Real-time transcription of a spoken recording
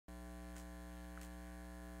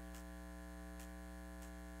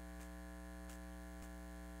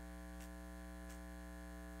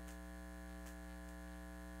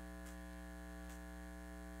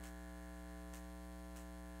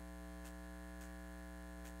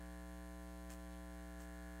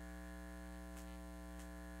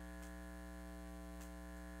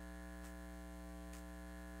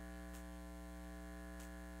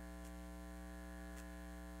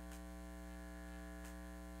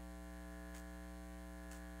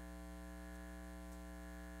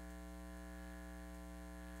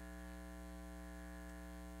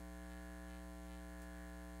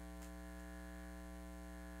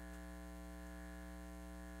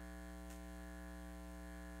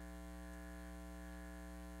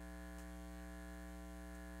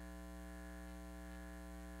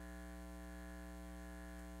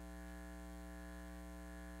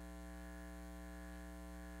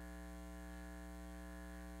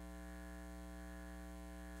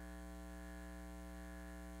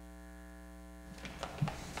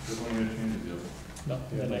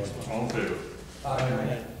the next one. All in favor?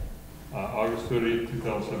 Aye. August 30th,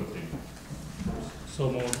 2017.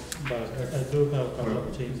 So moved, but I do have a couple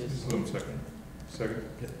of changes. Just 1 second. Second?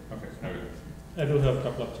 Yeah. Okay, okay. I do have a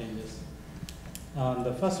couple of changes. On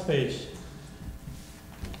the first page,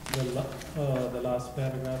 the last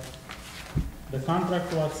paragraph, the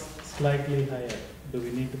contract was slightly higher. Do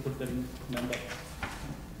we need to put the number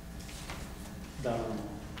down?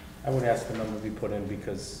 I would ask the number to be put in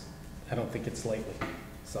because I don't think it's slightly.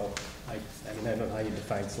 So I mean, I don't know how you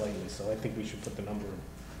define slightly, so I think we should put the number in.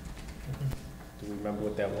 Do we remember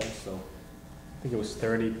what that was? So I think it was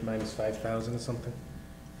 30 minus 5,000 or something.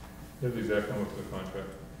 You have the exact number for the contract?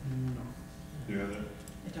 No. Do you have that?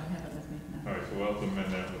 I don't have it with me now. All right, so we'll have to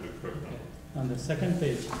amend that with the correct number. On the second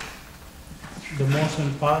page, the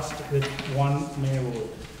motion passed with 1 nay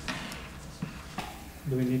vote.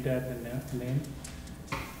 Do we need to add the name?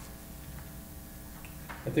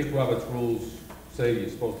 I think Robert's rules say you're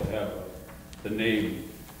supposed to have the name.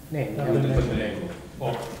 Name, Yeah, you have to the put the name. name.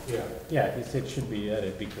 Oh, yeah. Yeah, he said it should be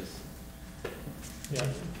added because, Yeah,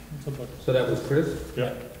 it's about, So that was Chris?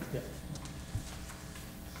 Yeah. yeah.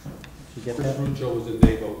 you get Chris that? Ruccio was the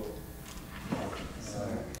nay vote.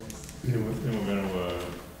 Then we're gonna, we'll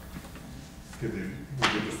get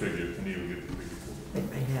the figure, and we'll get the figure.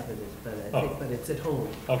 I have it, but I Oh. think, but it's at home.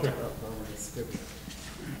 Okay. Well, it's scribbled.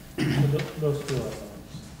 Those two are the ones.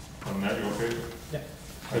 On that, you okay?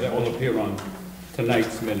 So that will appear on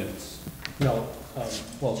tonight's minutes. No,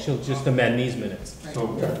 well, she'll just amend these minutes.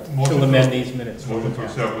 So, She'll motion amend to, these minutes. motion to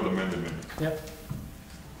accept with amended minutes. Yep.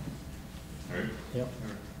 All right? Yep.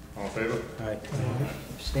 All in favor? All right.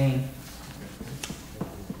 Abstain.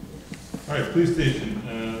 All right, police station,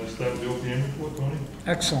 start with the OPM report, Tony?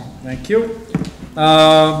 Excellent, thank you.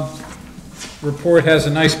 Report has a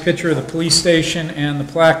nice picture of the police station and the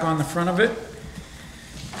plaque on the front of it.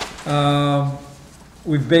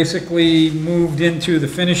 We've basically moved into the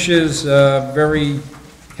finishes very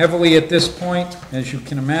heavily at this point, as you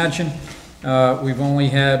can imagine. We've only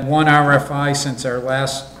had 1 RFI since our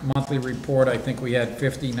last monthly report. I think we had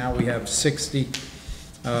 50, now we have 60.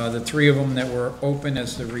 The 3 of them that were open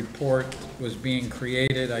as the report was being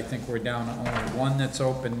created, I think we're down to only 1 that's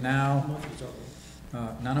open now.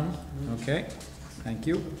 None of them? Okay, thank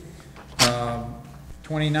you.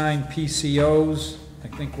 29 PCOs, I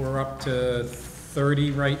think we're up to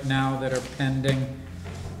 30 right now that are pending,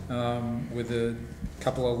 with a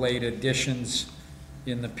couple of late additions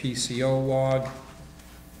in the PCO log.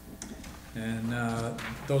 And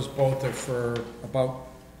those both are for about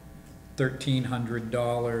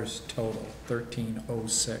 $1,300 total,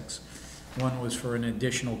 $1,306. One was for an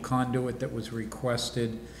additional conduit that was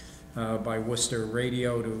requested by Worcester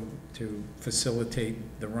Radio to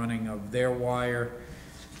facilitate the running of their wire,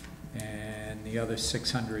 and the other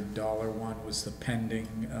 $600 one was the pending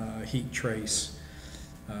heat trace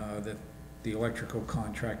that the electrical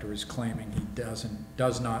contractor is claiming he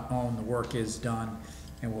does not own. The work is done,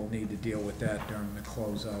 and we'll need to deal with that during the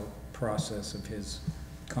closeout process of his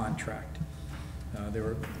contract.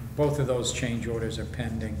 Both of those change orders are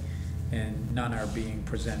pending, and none are being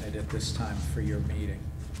presented at this time for your meeting.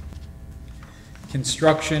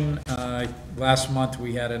 Construction, last month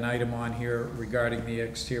we had an item on here regarding the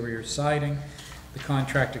exterior siding. The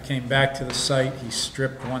contractor came back to the site, he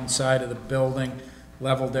stripped one side of the building,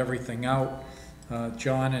 leveled everything out.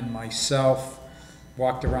 John and myself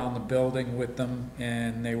walked around the building with them,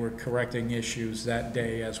 and they were correcting issues that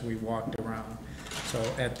day as we walked around. So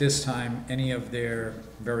at this time, any of their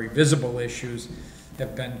very visible issues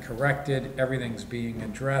have been corrected, everything's being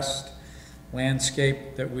addressed.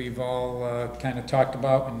 Landscape that we've all kind of talked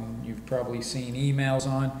about, and you've probably seen emails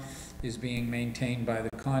on, is being maintained by the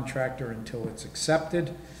contractor until it's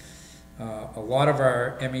accepted. A lot of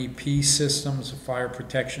our MEP systems, fire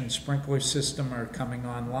protection sprinkler system, are coming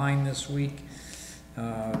online this week.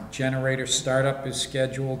 Generator startup is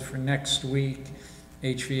scheduled for next week.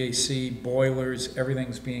 HVAC, boilers,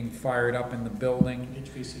 everything's being fired up in the building.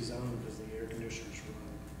 HVAC's on because the air conditioners were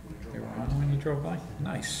on. They were on when you drove by?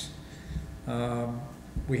 Nice.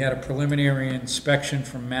 We had a preliminary inspection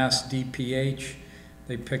from Mass DPH.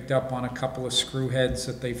 They picked up on a couple of screw heads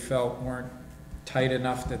that they felt weren't tight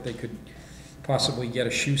enough that they could possibly get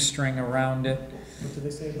a shoestring around it. What did they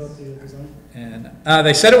say about the design? And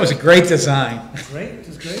they said it was a great design. Great, it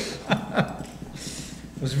was great.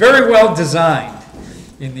 It was very well designed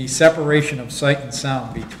in the separation of sight and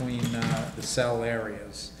sound between the cell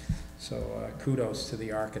areas. So kudos to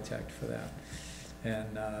the architect for that.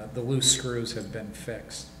 And the loose screws have been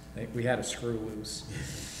fixed. We had a screw loose.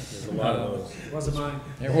 There's a lot of those. Wasn't mine.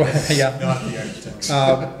 It was, yeah. Not the architects.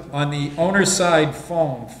 On the owner's side,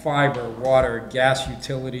 phone, fiber, water, gas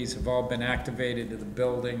utilities have all been activated to the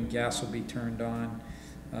building. Gas will be turned on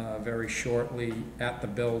very shortly at the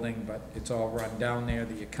building, but it's all run down there.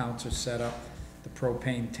 The accounts are set up. The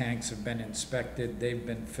propane tanks have been inspected. They've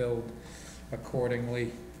been filled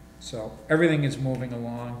accordingly. So everything is moving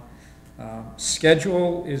along.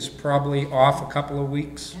 Schedule is probably off a couple of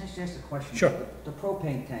weeks. Can I just ask a question? Sure. The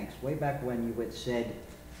propane tanks, way back when you had said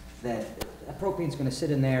that propane's gonna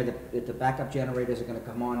sit in there, the backup generators are gonna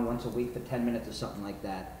come on once a week for 10 minutes or something like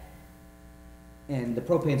that. And the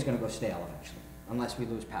propane's gonna go stale eventually, unless we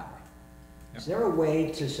lose power. Is there a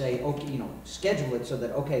way to say, okay, you know, schedule it so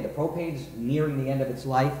that, okay, the propane's nearing the end of its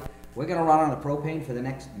life, we're gonna run on the propane for the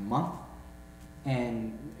next month?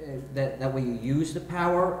 And that way you use the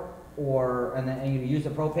power, and you use the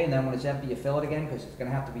propane, then when it's empty, you fill it again, because it's gonna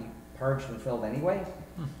have to be purged and filled anyway?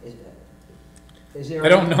 Is there? I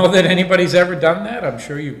don't know that anybody's ever done that. I'm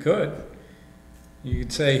sure you could. You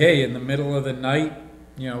could say, hey, in the middle of the night,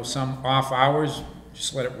 you know, some off hours,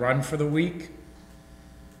 just let it run for the week.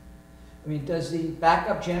 I mean, does the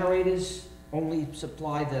backup generators only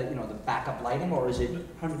supply the, you know, the backup lighting, or is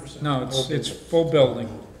it? 100%. No, it's full building,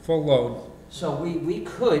 full load. So we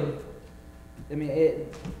could, I mean,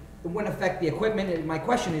 it wouldn't affect the equipment. My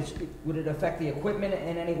question is, would it affect the equipment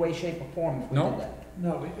in any way, shape, or form if we No. did that?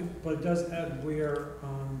 No, but it does add wear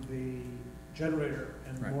on the generator,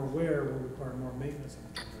 and Right. more wear will require more maintenance on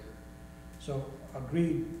the generator. So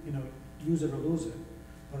agreed, you know, use it or lose it,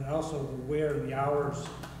 but also the wear and the hours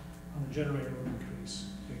on the generator will increase,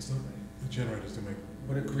 basically. The generators to make.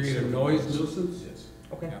 Would it create a noise nuisance? Yes.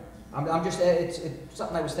 Okay. Yeah. I'm just, it's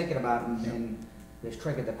something I was thinking about, and this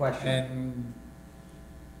triggered the question. And,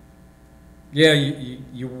 yeah,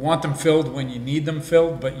 you want them filled when you need them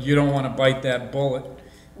filled, but you don't want to bite that bullet.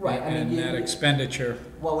 Right, I mean, And that expenditure.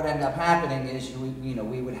 what would end up happening is,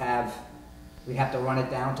 we'd have to run it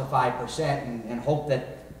down to 5% and hope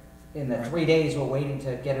that in the Right. 3 days we're waiting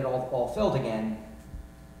to get it all filled again.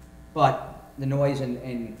 But the noise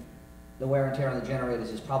and the wear and tear on the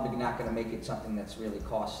generators is probably not gonna make it something that's really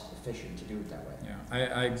cost efficient to do it that way. Yeah,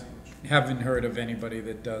 I haven't heard of anybody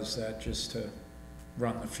that does that just to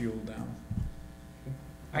run the fuel down.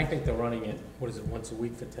 I think they're running it, what is it, once a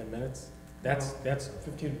week for 10 minutes? That's,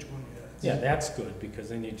 15 to 20, yeah, that's good, because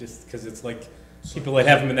then you just, because it's like, people that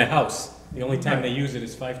have them in their house, the only time they use it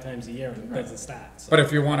is 5 times a year, and it doesn't start. So. But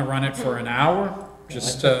if you want to run it for an hour,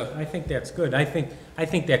 just to, I think that's good. I think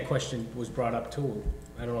that question was brought up too.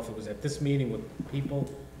 I don't know if it was at this meeting with people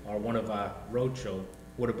or one of our road show.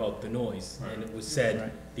 What about the noise? And it was said,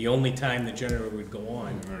 Right. the only time the generator would go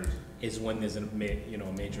on Emergency. is when there's a major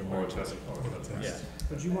Or a test, emergency. or a test. Yeah.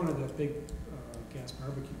 but you wanted a big gas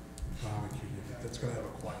barbecue. Barbecue, yeah, that's gonna have a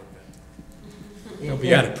quiet bit. They'll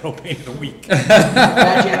be out of propane in a week. If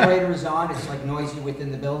that generator is on, it's like noisy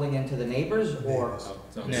within the building and to the neighbors, or? It's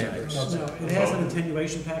outside. Neighbors. No, it has an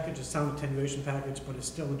attenuation package, a sound attenuation package, but it's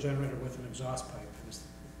still a generator with an exhaust pipe.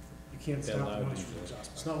 You can't They're stop the allowed noise to from the use it.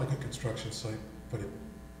 exhaust It's pipe. not like a construction site, but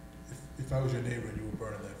if I was your neighbor and you were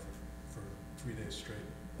burning that for 3 days straight,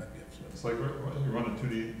 I'd be upset. It's like you're running 2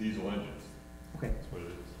 diesel engines. Okay. That's what it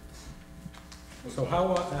is. So how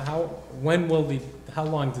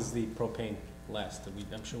long does the propane last?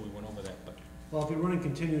 I'm sure we went over that, but. Well, if you're running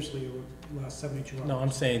continuously, it would last 72 hours. No, I'm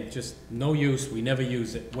saying just no use, we never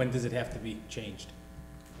use it. When does it have to be changed?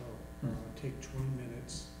 Take 20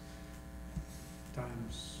 minutes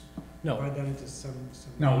times, No. divide that into seven.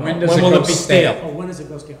 no, When when does it will go it be stale? stale? Oh, when does it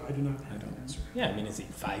go scale? I do not have don't that answer. Yeah, I mean, is it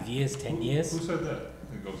 5 years, 10 years? Who said that?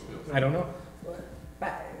 It goes still. I don't know.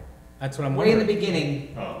 Back- That's what I'm Way in the wondering.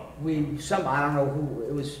 beginning, Oh, I don't know who,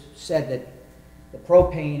 it was said that the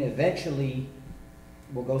propane eventually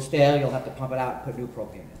will go stale, you'll have to pump it out and put new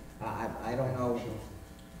propane in. I don't know.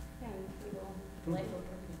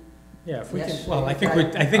 Yeah, if we Yes, can, well, I think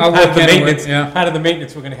I'll part of look the into it, maintenance, yeah. part of the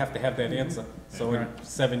maintenance, we're gonna have to have that answer. So in Right.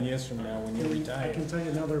 7 years from now, when you're I retired. can tell you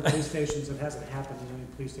another police stations that hasn't happened in any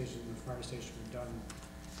police station or fire station we've done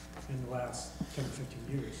in the last 10 or 15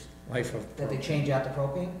 years. Life of That they change out the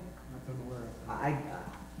propane? Not that I'm aware of.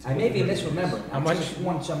 I may be misremembering. How much? I just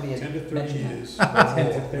want somebody 10 to to 30 mention that. years 10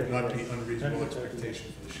 to 30 would not be unreasonable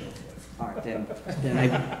expectation for the shelf life. All right, then I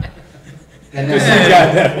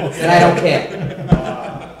don't care.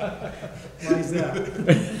 Why is that?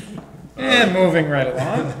 And moving right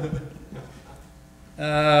along.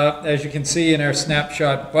 As you can see in our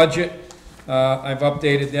snapshot budget, I've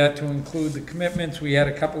updated that to include the commitments. We had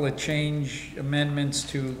a couple of change amendments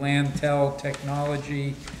to Landtel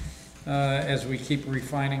Technology as we keep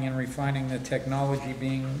refining and refining the technology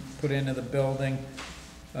being put into the building.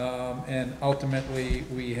 And ultimately,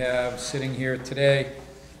 we have sitting here today,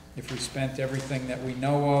 if we spent everything that we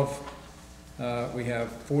know of, we have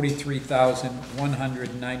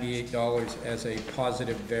 $43,198 as a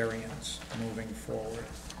positive variance moving forward.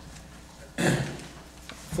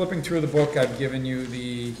 Flipping through the book, I've given you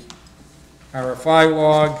the RFI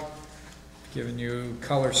log, given you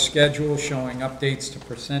color schedule showing updates to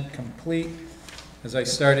percent complete. As I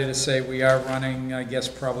started to say, we are running, I guess,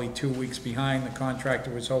 probably 2 weeks behind. The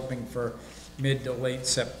contractor was hoping for mid to late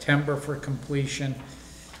September for completion.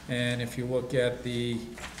 And if you look at the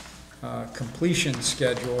completion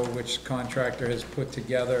schedule, which the contractor has put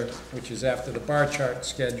together, which is after the bar chart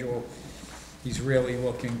schedule, he's really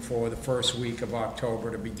looking for the first week of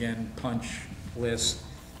October to begin punch list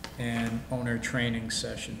and owner training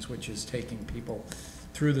sessions, which is taking people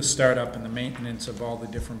through the startup and the maintenance of all the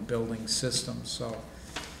different building systems. So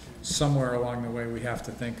somewhere along the way, we have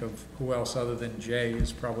to think of who else other than Jay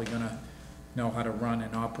is probably going to know how to run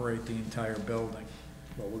and operate the entire building.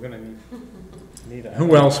 Well, we're gonna need a.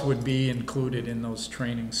 Who else would be included in those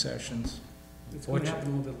training sessions? It's going to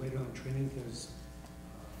happen a little bit later on in training, because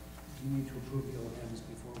you need to approve the OMs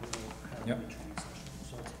before we have Yep. any training session.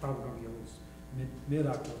 So it's probably going to be almost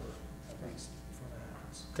mid-October at least before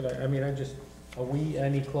that happens. Are we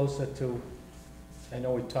any closer to, I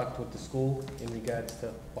know we talked with the school in regards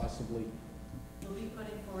to possibly, We'll be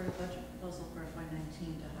putting forward a budget proposal for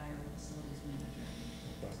FY19 to hire a facilities manager.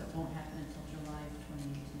 So it won't happen until July of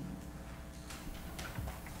 2018.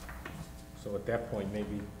 so at that point,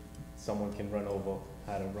 maybe someone can run over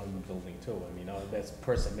how to run the building too. I mean, that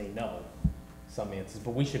person may know some answers,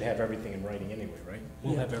 but we should have everything in writing anyway, right?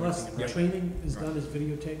 We'll have Plus, everything in the writing. training is done as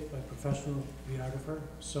videotaped by a professional videographer,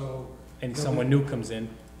 so And someone new comes in,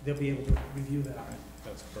 they'll be able to review that.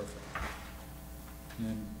 that's perfect.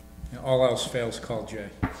 And all else fails, call Jay.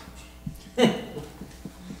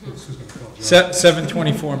 Who's gonna call John?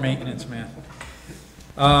 724 maintenance man.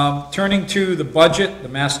 Turning to the budget, the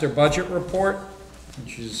master budget report,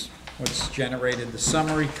 which is what's generated the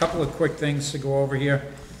summary. Couple of quick things to go over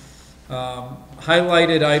here.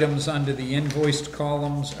 Highlighted items under the invoiced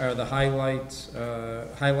columns are the highlights.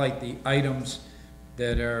 Highlight the items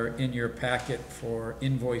that are in your packet for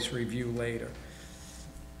invoice review later.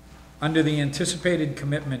 Under the anticipated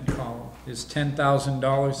commitment column is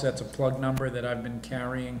 $10,000. That's a plug number that I've been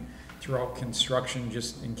carrying throughout construction,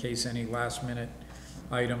 just in case any last minute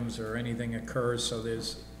items or anything occurs. So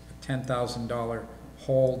there's a $10,000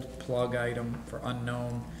 hold plug item for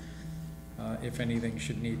unknown, if anything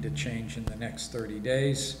should need to change in the next 30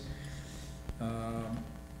 days.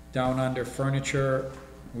 Down under furniture,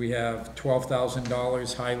 we have $12,000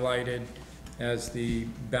 highlighted as the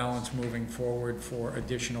balance moving forward for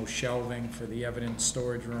additional shelving for the evidence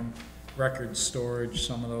storage room, record storage,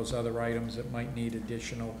 some of those other items that might need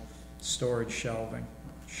additional storage shelving.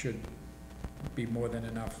 Should be more than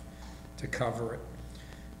enough to cover it.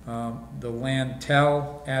 The land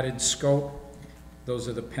tel added scope, those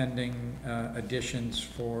are the pending additions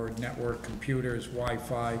for network computers,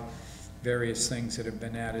 Wi-Fi, various things that have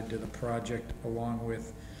been added to the project, along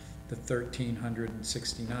with the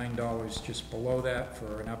 $1,369 just below that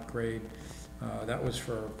for an upgrade. That was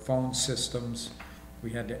for phone systems.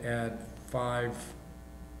 We had to add five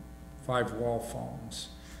wall phones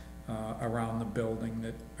around the building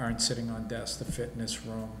that aren't sitting on desks, the fitness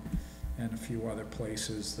room and a few other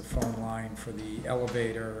places, the phone line for the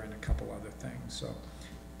elevator and a couple other things. So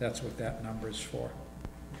that's what that number's for.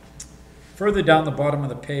 Further down the bottom of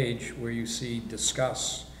the page where you see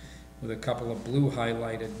discuss with a couple of blue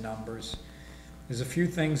highlighted numbers, there's a few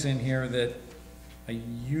things in here that I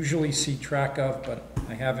usually see track of, but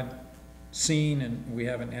I haven't seen and we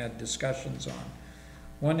haven't had discussions on.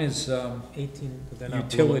 One is 18, they're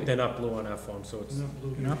Utility. not blue on our phone, so it's, Not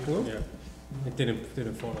blue. not blue? yeah. It didn't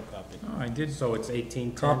photocopy. Oh, I did So it's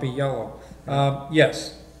 18. copy yellow.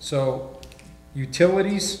 Yes, so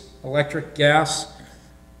utilities, electric, gas.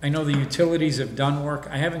 I know the utilities have done work.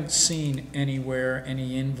 I haven't seen anywhere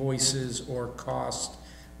any invoices or cost,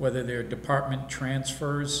 whether they're department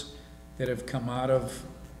transfers that have come out of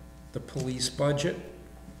the police budget.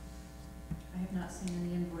 I have not seen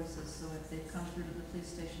any invoices, so if they've come through to the police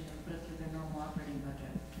station, they'll put it through their normal operating budget.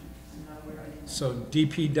 I'm not aware of anything. So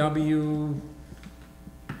DPW,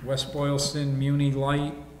 West Boylston, Muni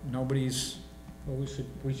Light, nobody's, Well, we should,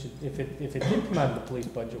 if it did come out of the police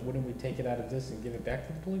budget, wouldn't we take it out of this and give it back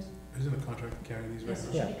to the police? Isn't a contract to carry these right Yes,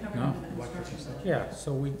 it now? should be covered No. under the Electric construction stuff. budget. Yeah,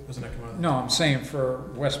 so we, Doesn't that come out of? no, I'm saying for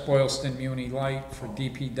West Boylston, Muni Light, for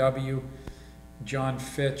DPW, John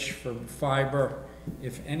Fitch for fiber,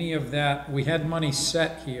 if any of that, we had money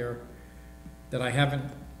set here that I haven't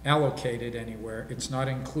allocated anywhere. It's not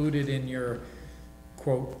included in your,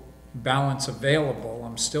 quote, balance available.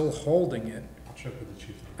 I'm still holding it. I'll check with the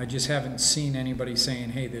chief. I just haven't seen anybody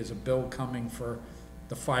saying, hey, there's a bill coming for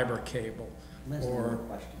the fiber cable. Leslie Or- would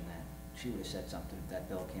question that. She would have said something if that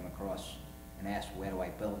bill came across and asked, where do I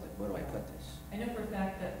build it? Where do I put this? I know for a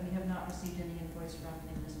fact that we have not received any invoice from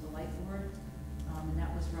the municipal light board, and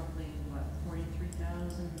that was roughly, what,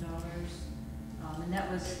 $43,000? And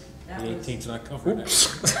that was, The 18's not covered.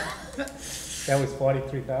 That was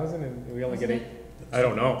 43,000 and we only get Wasn't eight? it? I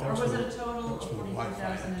don't know. Or was it a total That of was for the Wi-Fi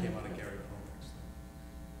that 43,000? came out of Gary Coleman's.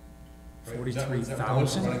 Right?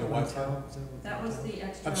 43,000? Running a Wi-Fi? That was the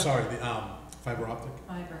extra. I'm sorry, the, fiber optic?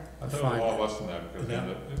 Fiber. I thought it was a lot less than that, because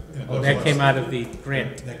Yeah. Oh, that came out of the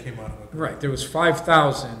grant. That came out of a. Right, there was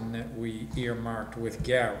 5,000 that we earmarked with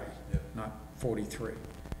Gary, Yep. not 43.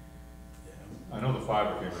 Yeah. I know the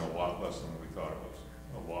fiber came in a lot less than we thought it was,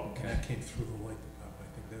 a lot. And that came through the light department. I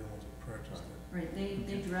think they're the ones who purchased it. Right,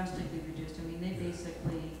 they drastically reduced, I mean, they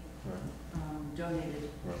basically donated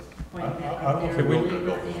Right. quite a bit I don't of know if their we will labor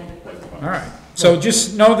go and for it. equipment. All right, so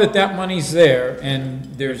just know that that money's there, and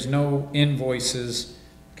there's no invoices,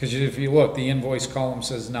 because if you look, the invoice column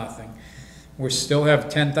says nothing. We still have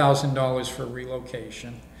 $10,000 for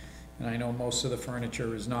relocation, and I know most of the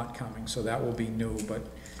furniture is not coming, so that will be new, but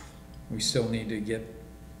we still need to get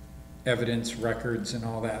evidence, records, and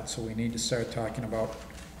all that, so we need to start talking about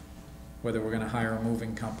whether we're gonna hire a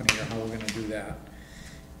moving company or how we're gonna do that.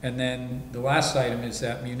 And then the last item is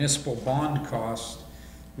that municipal bond cost.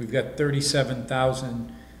 We've got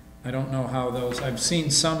 37,000. I don't know how those, I've seen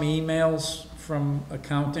some emails from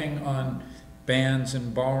accounting on bans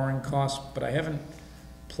and borrowing costs, but I haven't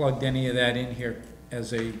plugged any of that in here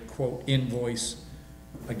as a quote invoice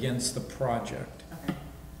against the project. Okay.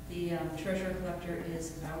 The treasurer collector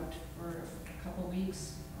is out for a couple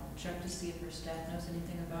weeks. I'll check to see if her staff knows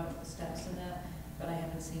anything about the status of that, but I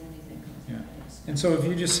haven't seen anything. Yeah. And so if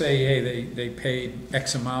you just say, hey, they paid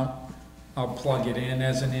X amount, I'll plug it in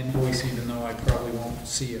as an invoice, even though I probably won't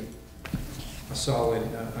see a solid,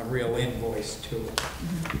 a real invoice to it.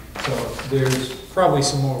 So there's probably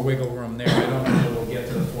some more wiggle room there. I don't know if we'll get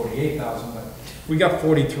to the 48,000, but we got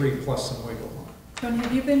 43 plus some wiggle room. John,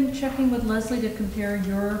 have you been checking with Leslie to compare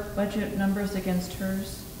your budget numbers against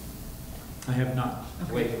hers? I have not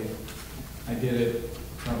Okay. lately. I did it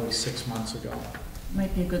probably 6 months ago.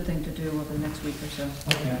 Might be a good thing to do over the next week or so.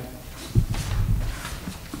 Okay.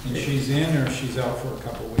 And she's in or she's out for a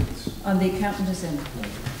couple weeks? The accountant is in.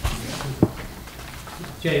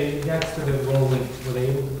 Jay, that's for the rolling, were they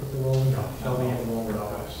able to put the rolling? Shelby and rolling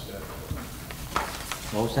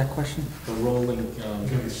What was that question? The rolling, Gonna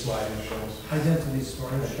be sliding shelves. Identity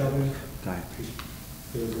storage, Shelby. Got it.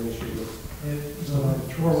 there was an issue with.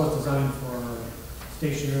 The drawer was designed for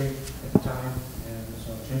stationary at the time, and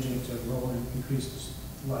so changing it to rolling increased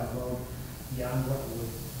the live load beyond what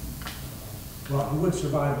it would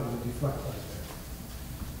survive, but it would deflect quite a bit.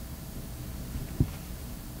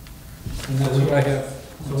 And that's what I have.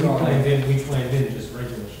 So we planned in just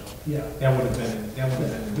regular shelf. Yeah, That would have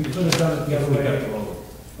been. we could have done it the If other we got the way, roller,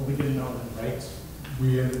 but we didn't know that. right?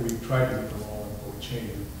 We tried to get the rolling, but we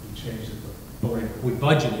changed it to. But we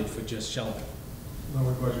budgeted for just shelving. No,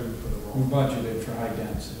 we budgeted for the We rolling. budgeted for high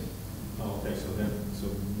density. Oh, okay, so we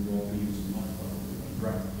won't be using money.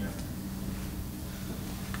 Right. Yeah.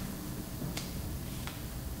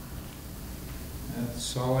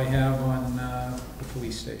 That's all I have on the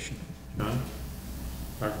police station. John?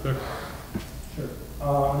 Architect, Sure.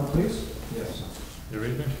 On the police? Yes. you have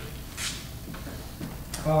anything?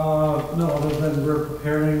 No, other than we're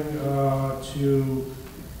preparing to,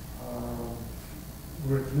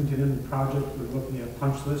 we're going to get in the project, we're looking at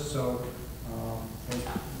punch lists, so as, you know,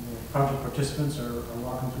 project participants are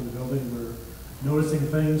walking through the building, we're noticing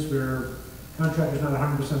things, contract is not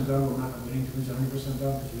 100% done, we're not waiting till he's 100%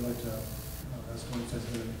 done, because we like to, that's what it says,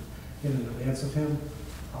 get in advance of him.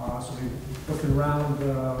 So we're looking around,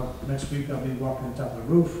 next week I'll be walking on top of the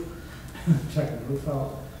roof, checking the roof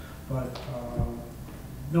out, but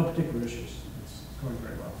no particular issues. It's going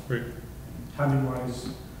very well. Great. Timing wise,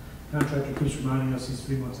 contractor keeps reminding us he's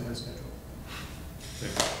 3 months ahead of schedule.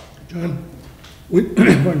 John,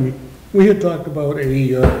 pardon me, we had talked about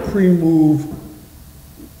a pre-move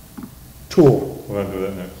tour. We're gonna do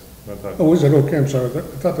that next. That's all. Oh, was it? Okay, I'm sorry, I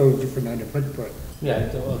thought that was different on your budget, but, Yeah,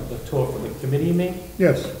 the tour for the committee, you mean?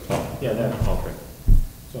 yes. Oh, Yeah, that, okay.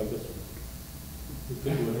 so I guess we could do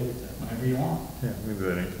it anytime. Whatever you want. Yeah, we can do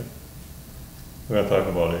that anytime. We're gonna talk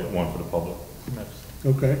about one for the public next.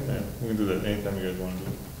 Okay. Yeah, we can do that anytime you guys wanna do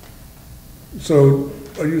it. So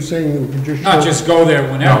are you saying we could just? Not show- just go there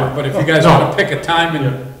whenever, but if you guys No. wanna pick a time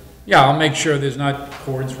and, yeah, I'll make sure there's not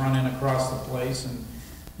cords running across the place and,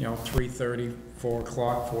 3:30, 4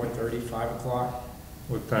 o'clock, 4:30, 5 o'clock.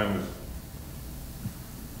 What time is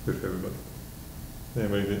good for everybody?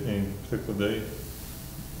 Anybody get any particular day?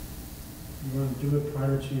 You want to do it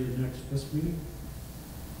prior to your next FISP meeting?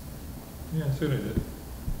 Yeah, I see what I did.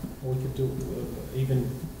 We could do,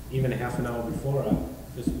 even half an hour before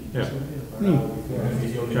this meeting. Yeah. Or an hour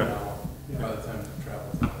before. Yeah. By the time to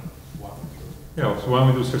travel, walking through. Yeah, so why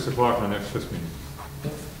don't we do 6 o'clock on the next FISP meeting?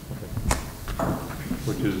 Okay.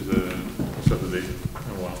 Which is, we'll set the date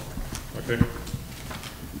in a while, okay?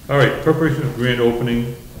 All right, preparation of grand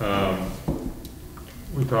opening,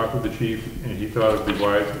 we talked with the chief, and he thought it'd be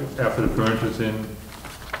wise, after the furniture's in,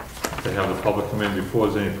 to have the public come in before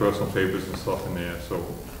there's any personal papers and stuff in there, so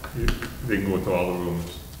they can go into all the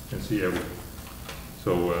rooms and see everything.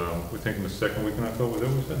 So, we're thinking the second week in October, is that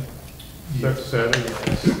what we said?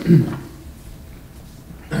 Saturday?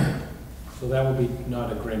 So that would be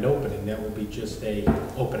not a grand opening, that would be just a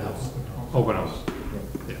open house. Open house.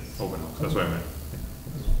 Yeah, open house, that's what I meant.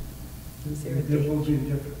 There will be a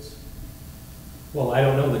difference. Well, I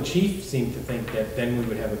don't know, the chief seemed to think that then we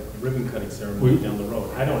would have a ribbon cutting ceremony down the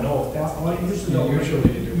road. I don't know if that's. Well,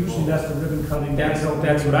 usually that's the ribbon cutting. That's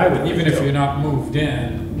what I would. Even if you're not moved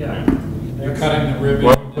in, Yeah. you're cutting the ribbon,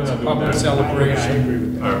 Well, it's a yeah, public I celebration. agree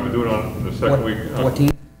with that. All right, we'll do it on the second week.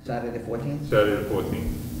 14th, Saturday the 14th? Saturday the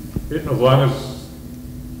 14th. As long as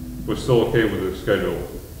we're still okay with the schedule.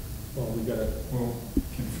 Well, we gotta, We'll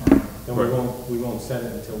confirm. then we won't set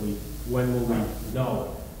it until when will we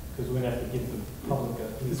know? Because we're gonna have to give the public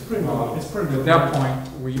a. It's pretty good, it's pretty good. At that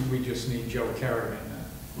point, we just need Joe Kerrigan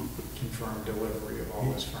to confirm delivery of all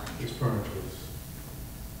this furniture. His furniture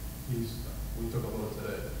is, we took a look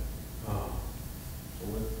today. So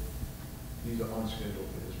these are on schedule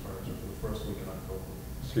for his furniture for the first week in October.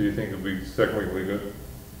 So you think it'll be, second week will be good?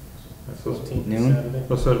 That's let's 14th Noon?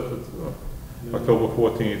 Saturday. set it for October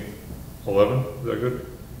 14th, 11, is that good?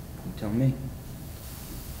 You tell me.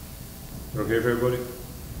 Okay for everybody?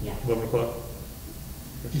 Yeah. 11 o'clock?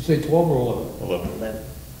 Did you say 12 or 11? 11.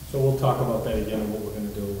 So we'll talk about that again, and what we're gonna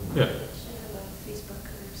do. Yeah. Should have a Facebook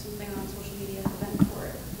or something on social media event for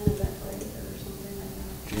it, an event for it or something like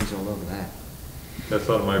that. Jeez, all over that. That's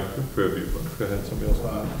out of my purview, but go ahead, somebody else.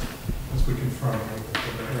 Once we confirm,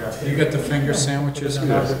 You got the finger sandwiches and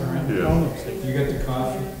Yes. everything, Yeah. right? You got the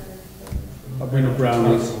coffee? I'll bring the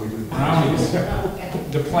brownies. Brownies,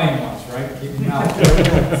 the plain ones, right? Keep them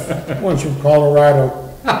out. One's from Colorado.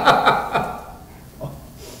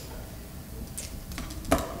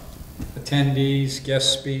 Attendees,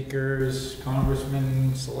 guest speakers,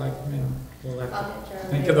 congressmen, selectmen. We'll have to- I'll get Charlie.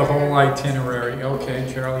 Think of the whole itinerary.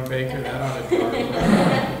 Okay, Charlie Baker, that ought to work.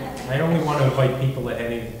 I only want to invite people that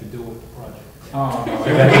had anything to do with the project. Oh, no.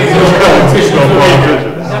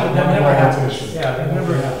 That never happens. Yeah, that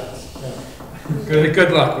never happens.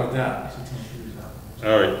 Good luck with that.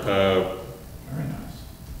 All right, Very nice.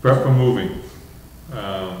 prep for moving.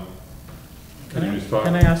 Can you just talk?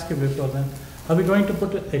 I ask you before then, are we going to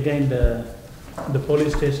put again the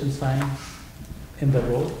police station sign in the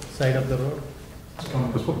road, side of the road?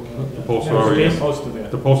 The posts are already in. Supposed to be.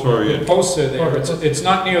 The posts are already The in. posts are there. It's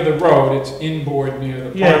not near the road, it's inboard near the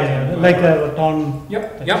parking. Yeah, like a town.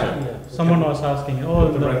 Yep, yep. Yeah. Someone was asking,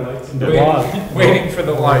 oh, The red lights. in the wall. Waiting for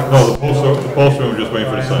the No, lights. the posts are just waiting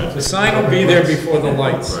for the sign. The sign will be there before the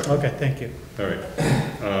lights. Right. Okay, thank you. All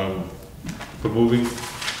right. For moving,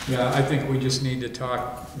 Yeah, I think we just need to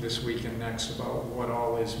talk this week and next about what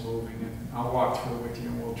all is moving, and I'll walk through with you,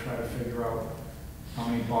 and we'll try to figure out how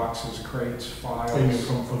many boxes, crates, files.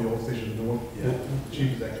 from the old station, the one, Yeah. the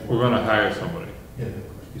chief is actually. we're gonna hire somebody. Yeah,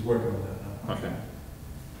 he's working on that now. Okay.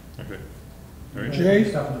 Okay. All right. Jay?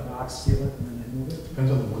 Stuff in the box, seal it, and then they move it.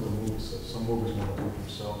 Depends on what the move says. Some movers want to move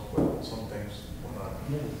themselves, but some things we're not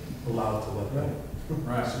allowed to let them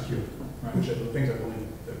Right. execute. Right. Which are the things I believe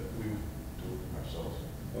that we do ourselves.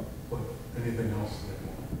 But anything else that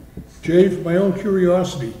Jay, for my own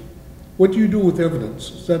curiosity, what do you do with evidence?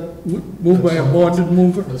 Is that moved by a bonded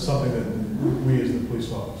mover? that's something that we as the police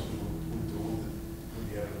officers would do with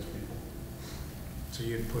the evidence people. So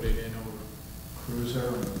you'd put it in a cruiser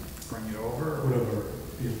and bring it over? or- Whatever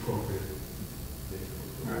the appropriate,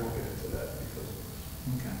 Right. we'll get into that because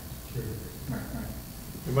Okay, security. right.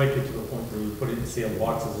 We might get to the point where we put it in sealed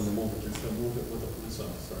boxes and move it, just move it with a police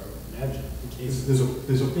officer, I would imagine, in case. There's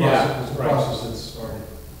a Yeah, process, right. that's already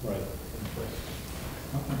Right. in place.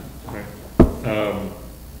 Okay.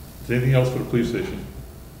 Is there anything else for the police station?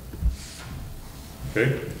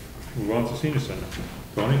 Okay, move on to senior center.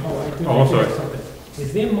 Tony? Oh, I do Oh, I'm think sorry. something.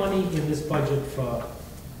 Is there money in this budget for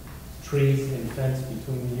trees and fence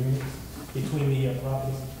between the units, between the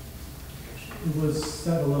properties? It was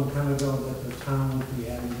said a long time ago that the town would be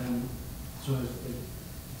adding them, so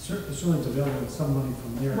certainly it's available some money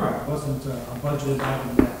from there. Right. It wasn't a budgeted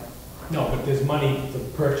item that. No, but there's money to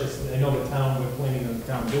purchase, I know the town, we're planning on the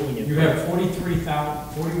town doing it. You have $41,000,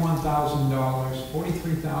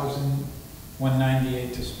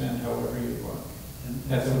 $43,198 to spend however you want,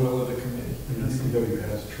 at the will of the committee. And the DPW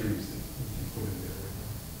has trees that you can put in there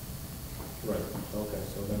right Right, okay,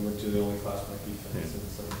 so then we're to the only cost might be fence and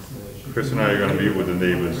some installation. Chris and I are gonna meet with the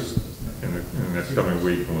neighbors in the next coming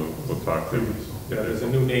week, and we'll talk to them. Yeah, there's a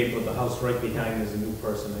new neighbor, the house right behind, there's a new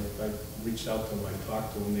person, I reached out to them, I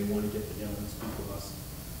talked to them, they want to get together and speak with us.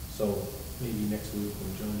 So maybe next week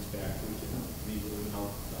when John's back, we can meet with him,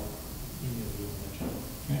 I'll email you and let you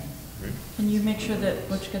know. Can you make sure that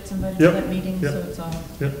Butch gets invited Yep, to that meeting, yep, so it's all,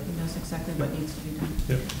 yep. he knows exactly what needs to be done?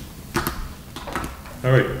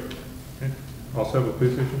 All right. Okay. All set with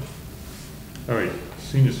police station? All right,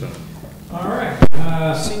 senior center. All right,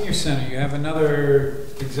 Senior Center, you have another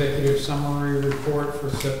executive summary report for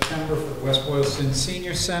September for the West Boylston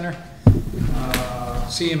Senior Center.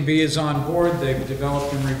 CMB is on board. They've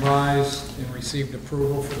developed and revised and received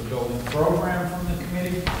approval for the building program from the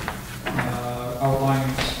committee,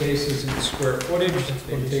 outlining spaces and square footage.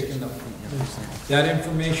 They've taken that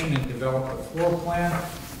information and developed a floor plan,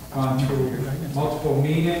 gone through multiple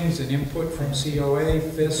meetings and input from COA,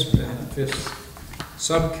 F.I.S.P, and the F.I.S.P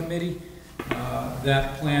subcommittee.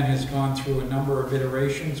 That plan has gone through a number of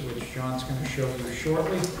iterations, which John's going to show you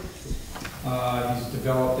shortly. He's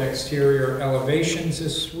developed exterior elevations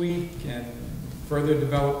this week and further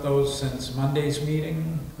developed those since Monday's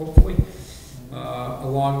meeting, hopefully,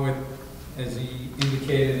 along with, as he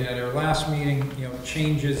indicated at our last meeting,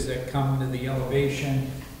 changes that come to the elevation,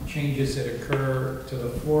 changes that occur to the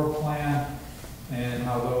floor plan, and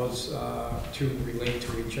how those two relate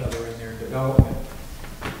to each other in their development.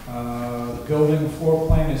 The building floor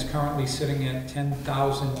plan is currently sitting at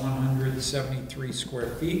 10,173 square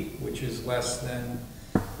feet, which is less than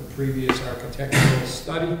the previous architectural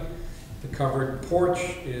study. The covered porch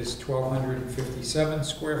is 1,257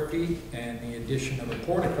 square feet, and the addition of a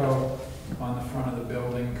portico on the front of the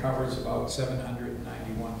building covers about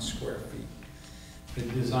 791 square feet. The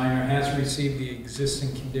designer has received the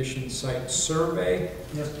existing condition site survey.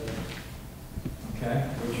 Yesterday. Okay,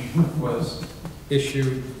 which was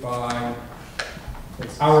issued by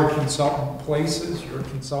our consultant Places, your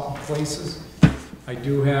consultant Places. I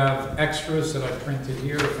do have extras that I printed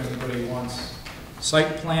here if anybody wants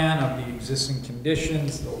site plan of the existing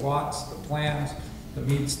conditions, the lots, the plans, the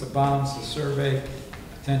meets, the bounds, the survey,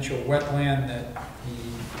 potential wetland that I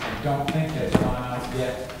don't think has gone out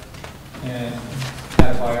yet and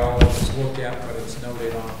had biologists look at, but it's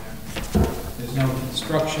noted on there. There's no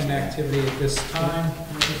construction activity at this time.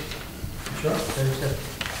 Sure.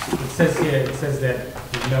 It says here, it says that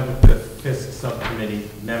you met with the F.I.S.P subcommittee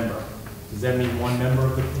member. Does that mean one member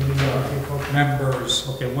of the committee? Members,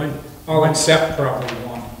 Okay, when? all except probably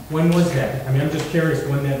one. When was that? I mean, I'm just curious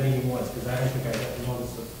when that meeting was, because I don't think I got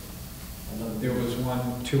noticed it. There was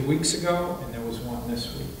one 2 weeks ago, and there was one this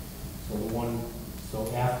week. So the one, so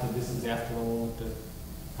after, this is after the one with the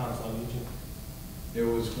council on aging? There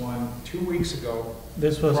was one 2 weeks ago,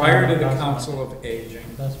 This was. prior to the last Council of Aging.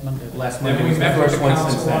 Monday. Last Monday. Last Then Monday we was the met with first the one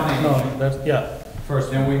since Council then. on No, Aging. that's, yeah.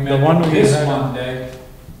 First, Then we The met one with we this had on- Monday,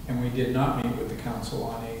 and we did not meet with the Council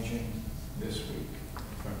on Aging this week.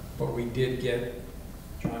 But we did get,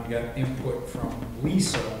 John got input from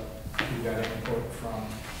Lisa, who got input from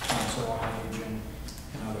Council on Aging,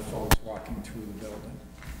 and other folks walking through the building,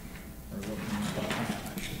 or looking at the plan,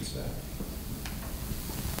 I should say.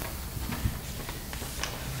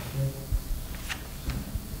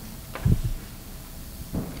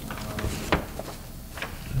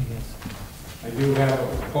 I do have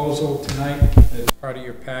a proposal tonight as part of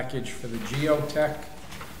your package for the geotech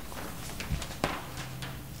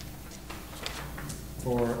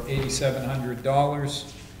for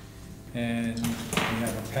 $8,700. And we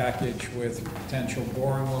have a package with potential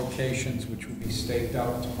boring locations, which will be staked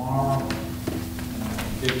out tomorrow.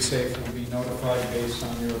 Dig Safe will be notified based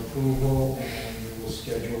on your approval, and we will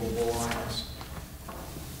schedule borings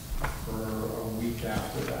for a week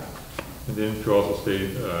after that. And then you also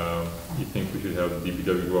state, you think we should have the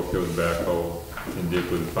DPW go up there with the backhoe and dig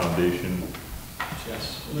where the foundation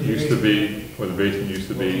Yes. used to be, where the basement used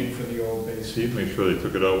to Looking be. for the old base. See, make sure they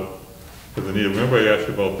took it out. Because Anita, remember I asked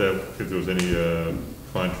you about that, if there was any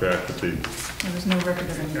contract that they, There was no record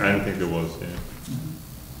of any. I didn't think there was, yeah.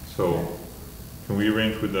 So, can we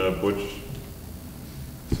arrange with Butch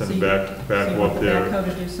send So the you- back So you want up the there. backhoe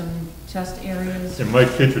to do some test areas? And Mike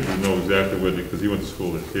Kittredge would know exactly where, because he went to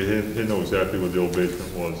school there. He'd know exactly where the old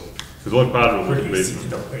basement was. Because only part of it was the Pretty easy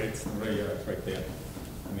basement. to know, it's right there.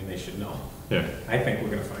 I mean, they should know. Yeah, I think we're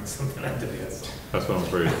gonna find something under there, so. that's what I'm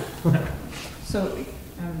afraid. So,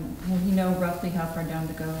 will he know roughly how far down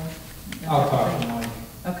to go? I'll talk to Mike,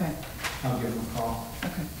 Okay, I'll give him a call.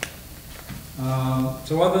 okay.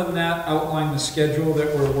 So other than that, outline the schedule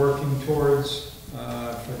that we're working towards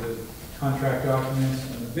for the contract documents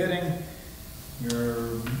and the bidding.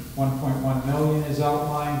 Your 1.1 million is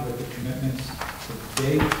outlined with the commitments to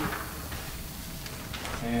date.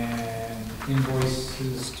 And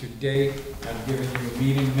invoices to date. I've given you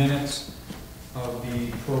meeting minutes of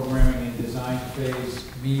the programming and design phase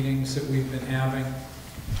meetings that we've been having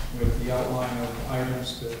with the outline of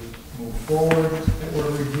items to move forward that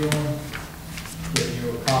we're reviewing. Give you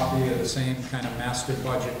a copy of the same kind of master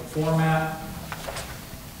budget format,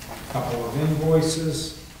 a couple of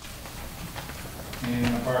invoices,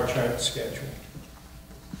 and a bar chart schedule.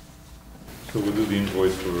 So we'll do the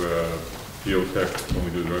invoice for geotech when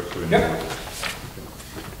we do the rest of it. Yep.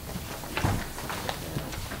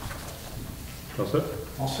 That's it?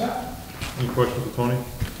 All set? Any questions for Tony?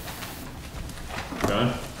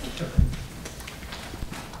 John?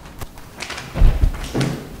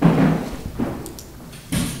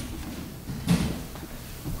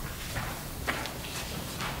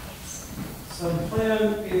 So the plan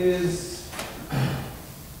is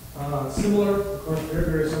similar, of course,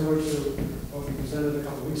 very similar to what we presented a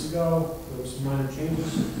couple weeks ago. There were some minor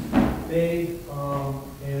changes made.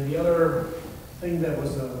 And the other thing that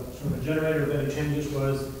was a sort of a generator of any changes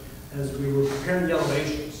was, as we were preparing the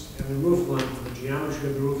elevations and the roof lines, the geometry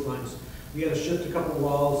of the roof lines, we had to shift a couple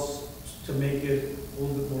walls to make it a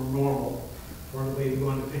little bit more normal for the way we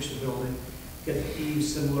wanted to pitch the building, get the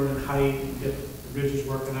eaves similar in height, and get the ridges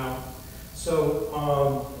working out.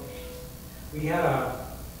 So we had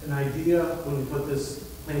an idea when we put this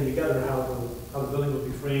plan together how the building would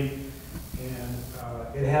be framed,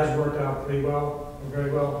 and it has worked out pretty well,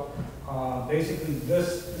 very well. Basically,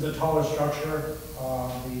 this is a taller structure.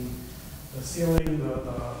 The ceiling,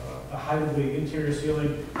 the height of the interior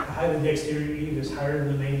ceiling, the height of the exterior eave is higher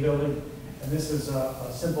than the main building. And this is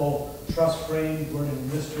a simple truss frame running in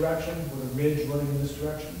this direction with a ridge running in this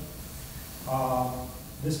direction.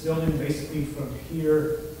 This building basically from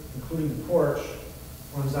here, including the porch,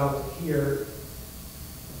 runs out to here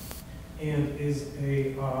and is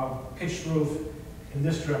a pitched roof in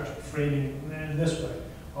this direction, framing in this way.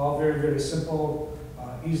 All very, very simple,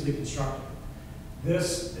 easily constructed.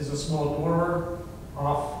 This is a small dormer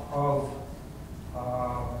off of,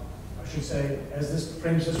 I should say, as this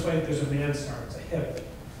frames this way, there's a mansard, it's a hip.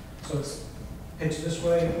 So it's pitched this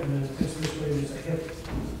way, and then it's pitched this way, there's a hip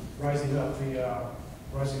rising up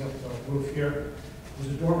the roof here.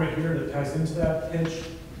 There's a dormer here that ties into that pitch.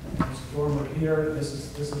 There's a dormer here. This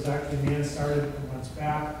is actually mansarded and runs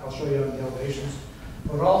back. I'll show you on the elevations.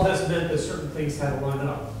 But all this meant that certain things had to line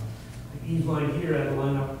up. The eave line here had to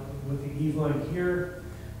line up with the eave line here.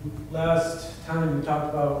 Last time we talked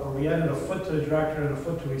about, or we added a foot to the director and a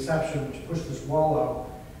foot to reception, which pushed this wall out.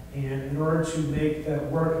 And in order to make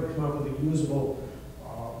that work and come up with a usable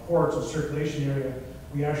porch and circulation area,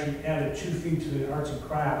 we actually added 2 feet to the arts and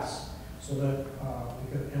crafts so that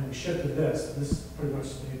and we shifted this. This pretty much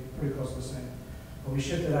stayed pretty close to the same. But we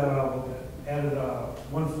shifted that out a little bit. Added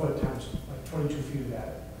 1 foot times like 22 feet of that.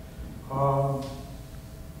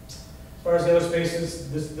 As far as the other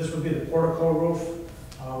spaces, this would be the portico roof.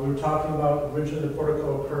 We were talking about originally the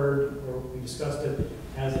portico occurred, or we discussed it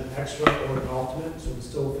as an extra or an alternate, so we're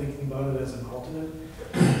still thinking about it as an alternate.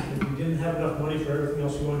 If we didn't have enough money for everything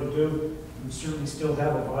else we wanted to do, we would certainly still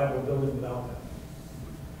have a viable building without that.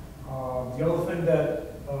 The other thing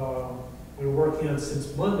that we were working on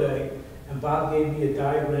since Monday, and Bob gave me a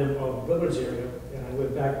diagram of Willard's area, and I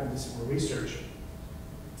went back and did some more research.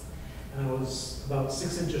 And I was about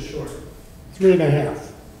 6 inches short.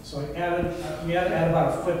 3.5. So we had to add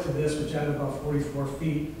about a foot to this, which added about 44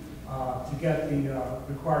 feet to get the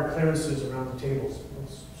required clearances around the tables.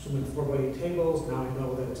 Assuming 4x8 tables, now we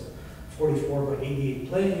know that it's a 44 by 88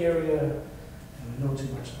 playing area, and I know too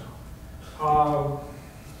much now.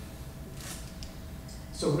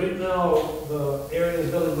 So right now, the area of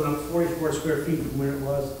the building went up 44 square feet from where it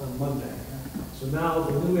was on Monday. So now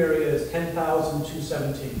the new area is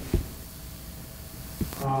 10,217.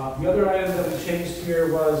 The other item that we changed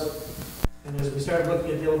here was, and as we started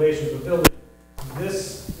looking at the elevations of the building,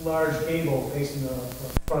 this large gable facing the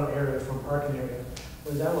front area, front parking area,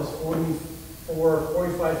 was almost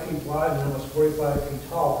 45 feet wide and almost 45 feet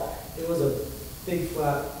tall. It was a big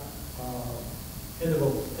flat end of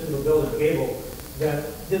a building, gable, that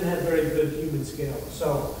didn't have very good human scale.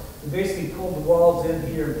 So we basically pulled the walls in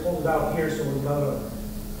here and pulled it out here, so it was about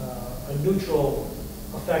a neutral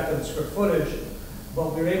effect on the square footage,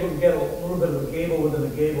 but we were able to get a little bit of a gable within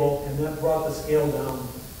a gable, and that brought the scale down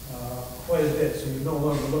quite a bit, so you're no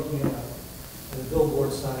longer looking at a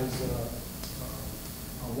billboard size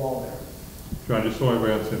wall there. John, just so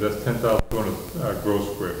everybody understands, that's 10,200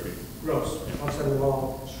 gross square feet. Gross, outside the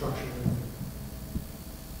wall, structure.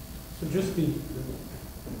 So just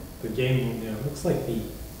the game room there, looks like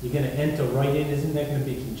you're gonna enter right in, isn't that gonna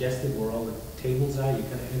be congested where all the tables are? You're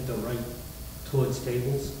gonna enter right towards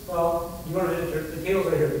tables? Well, you want to enter, the tables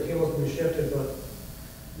are here, the tables can be shifted, but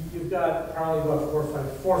you've got probably about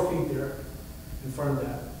 4 feet there in front of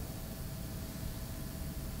that.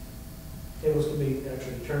 Tables can be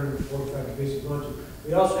actually turned 45 degrees if you want to.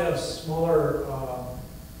 We also have smaller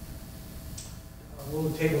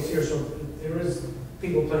little tables here, so there is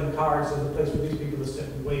people playing cards and a place for these people to sit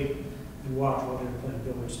and wait and watch while they're playing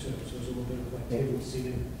billiards too. So there's a little bit of like table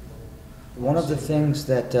seating. One of the things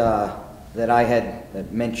that I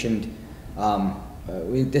had mentioned,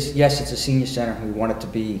 yes, it's a senior center. We want it to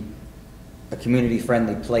be a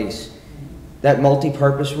community-friendly place. That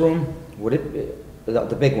multi-purpose room, would it,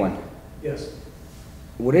 the big one, Yes.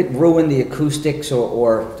 would it ruin the acoustics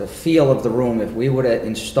or the feel of the room if we were to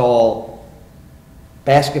install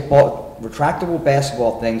retractable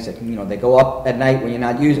basketball things that, they go up at night when you're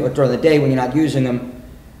not using, or during the day when you're not using them?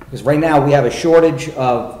 Because right now we have a shortage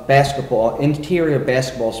of interior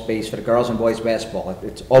basketball space for the girls and boys basketball.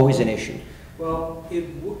 It's always an issue. Well,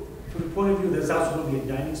 from the point of view, there's also going to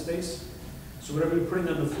be a dining space. So whatever you're putting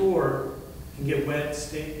on the floor can get wet,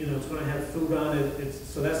 it's going to have food on it.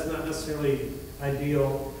 So that's not necessarily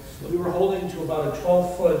ideal. We were holding to about a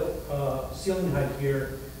 12-foot ceiling height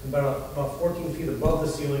here, about 14 feet above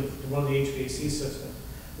the ceiling to run the HVAC system.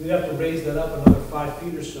 We'd have to raise that up another 5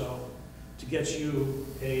 feet or so to get you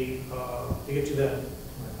that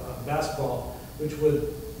basketball, which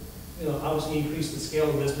would, obviously increase the scale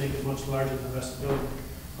of this, make it much larger than the rest of the building.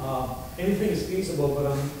 Anything is feasible, but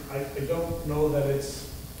I don't know that it's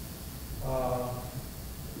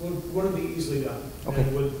wouldn't be easily done. Okay. And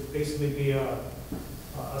it would basically be a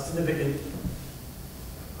significant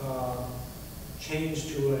change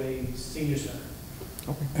to a senior center.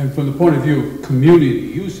 And from the point of view of community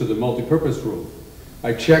use of the multipurpose room,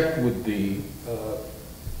 I checked with the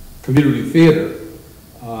community theater,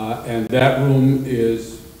 and that room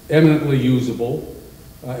is eminently usable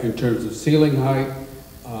in terms of ceiling height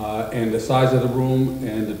and the size of the room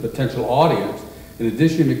and the potential audience. In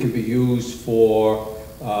addition, it can be used for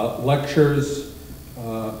lectures,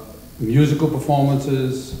 musical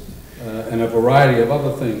performances, and a variety of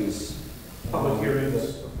other things. Public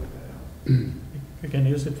hearings, stuff like that. You can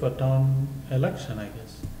use it for town election, I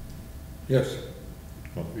guess. Yes.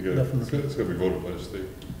 Well, Definitely. it's going to be voted by the state.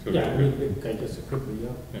 So Yeah, I guess it could be,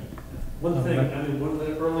 yeah. One thing, one of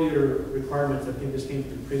the earlier requirements, I think this came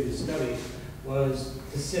from the previous study, was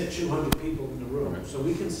to sit 200 people in the room. Right. So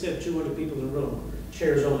we can sit 200 people in the room,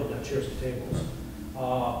 chairs only, not chairs and tables,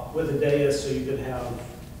 with a dais so you could have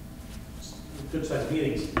good-sized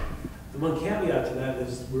meetings. The one caveat to that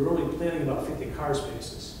is we're only planning about 50 car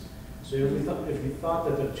spaces. So if we thought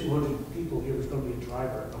that the 200 people here was going to be a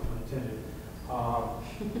driver, no pun intended,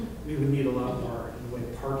 we would need a lot more in the way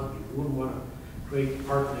of parking. We wouldn't want to create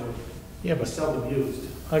parking that would Yeah, be but seldom used.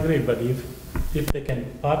 agreed, but if they can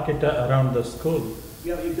park it around the school,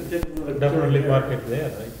 Yeah, you could take another. definitely park it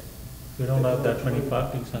there, right? We don't have that many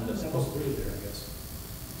parkings on the Almost school. three there, I guess.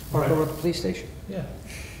 Or at the police station. Yeah.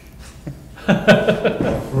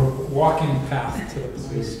 Walking path to the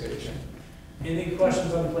police station. Any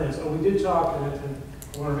questions on the plans? Oh, we did talk, and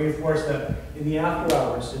I want to reinforce that in the after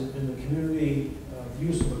hours, in the community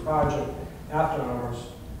use of the project after hours,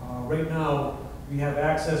 right now, we have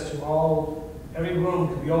access to every room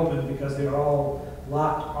could be open because they're all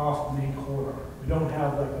locked off the main corridor. We don't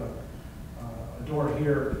have like a door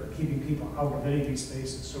here keeping people out of any of these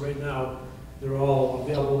spaces. So right now, they're all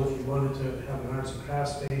available if you wanted to have an arts and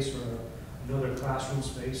crafts space or another classroom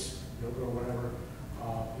space, yoga or whatever.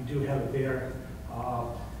 You do have it there.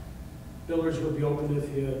 Builders would be open if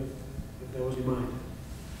that was your mind.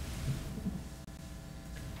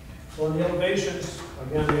 So on the elevations,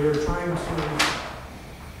 again, we were trying to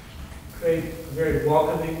create a very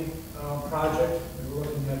welcoming project. We were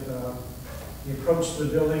looking at the approach to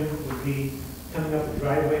the building would be coming up the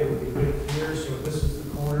driveway, it would be right here, so this is the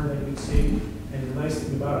corner that you can see. And the nice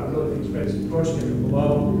thing about it, really, it's approaching it from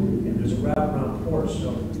below, and there's a wraparound porch,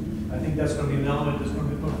 so I think that's going to be an element that's going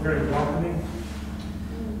to look very welcoming.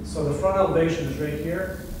 So the front elevation is right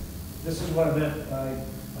here. this is what I meant by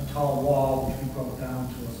a tall wall, which we broke down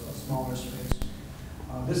to a smaller space.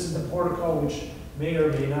 This is the portico, which may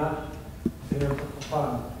or may not, there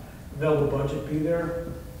upon available budget, be there.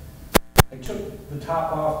 I took the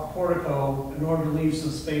top off the portico in order to leave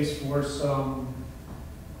some space for some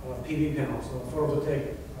PV panels, so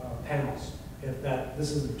photovoltaic panels. If that,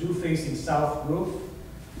 this is a due facing south roof,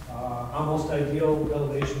 almost ideal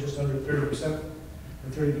elevation, just under 30% or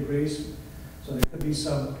 30 degrees. So there could be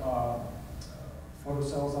some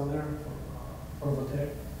photocells on there,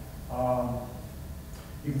 photovoltaic.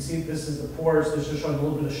 You can see this is the porch. This is showing a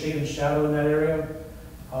little bit of shade and shadow in that area.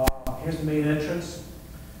 Here's the main entrance.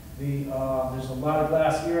 There's a lot of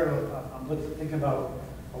glass here. I'm thinking about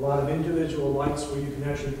a lot of individual lights where you can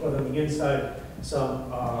actually put on the inside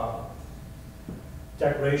some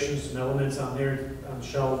decorations, some elements on there, on the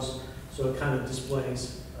shelves, so it kind of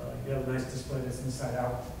displays. You have a nice display that's inside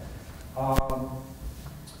out.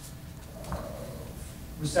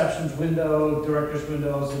 Reception's window, director's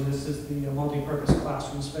windows, and this is the multi-purpose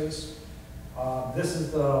classroom space. This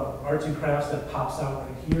is the arts and crafts that pops out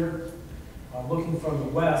right here. Looking from the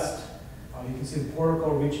west, you can see the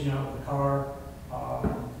portico reaching out with the car.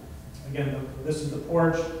 Again, this is the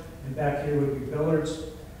porch, and back here would be billiards.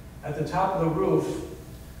 At the top of the roof,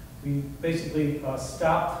 we basically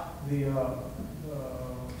stopped the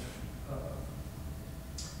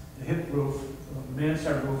hip roof, the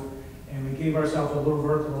mansard roof, and we gave ourselves a little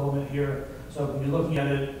vertical element here. So when you're looking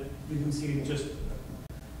at it, you can see just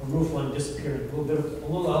a roof line disappeared. A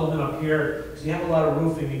little element up here, because you have a lot of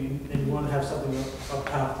roofing, and you want to have something up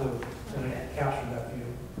top to kind of capture that view.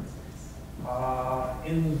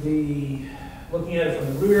 Looking at it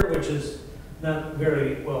from the rear, which is not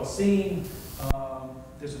very well seen,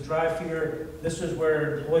 there's a drive here. This is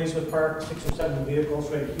where employees would park 6 or 7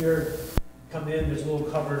 vehicles right here. Come in, there's a little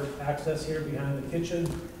covered access here behind the kitchen.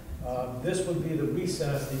 This would be the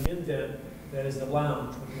recess, the indent, that is the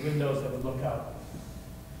lounge with the windows that would look out.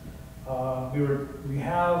 We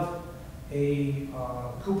have a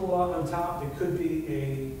cupola on top. It could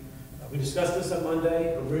be we discussed this on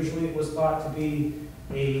Monday. Originally it was thought to be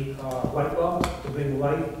a light well to bring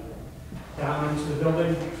light down into the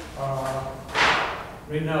building.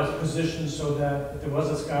 Right now it's positioned so that if there was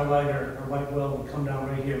a skylight or light well, it would come down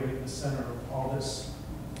right here, right in the center of all this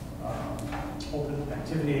open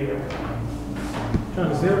activity area.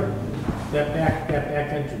 John, is there, that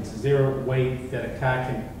back entrance, is there a way that a car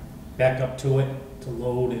can back up to it to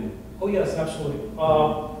load and? Oh, yes, absolutely.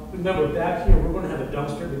 Remember, back here, we're going to have a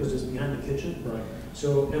dumpster because it's behind the kitchen. Right.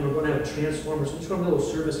 So, and we're going to have a transformer, so it's going to be a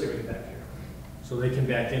little service area back here. So they can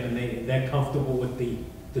back in and they're comfortable with the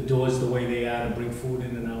doors the way they are to bring food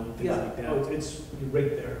in and out and things like that? Oh, it's right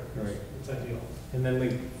there. Right. It's ideal. And then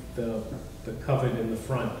the covered in the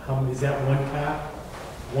front, how many, is that one car?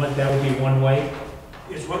 That would be one way?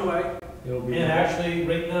 It's one way, It'll be and one- actually,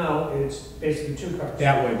 right now, it's basically 2 cars.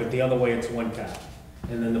 That way, but the other way it's one car.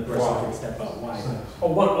 And then the person Wow. can step out wide.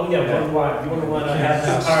 Oh, yeah, one wide. You wouldn't want to have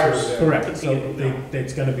 2 cars. Correct, so competing.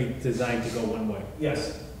 it's gonna be designed to go one way.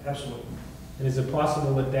 Yes, absolutely. And is it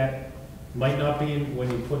possible that might not be, when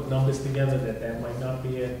you put numbers together, that might not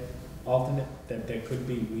be an alternate? That there could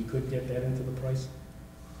be, we could get that into the price?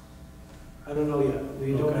 I don't know yet.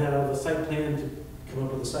 We don't Okay. have the site plan to come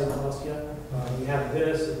up with a site cost yet. We have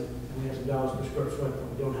this, and we have some dollars per square foot, but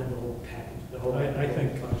we don't have the whole package, the whole. I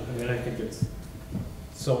think it's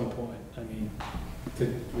so important. I mean,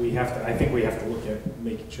 I think we have to look at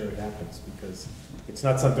making sure it happens, because it's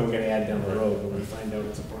not something we're gonna add down the road when we find out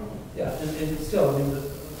it's a problem. Yeah, and still, I mean,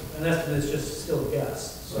 an estimate is just still a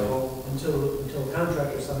guess. So until the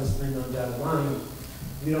contractor signs something on that line,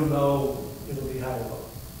 we don't know if it'll be high or low.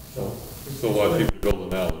 So. So a lot of people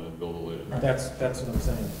build it now and then build it later. That's what I'm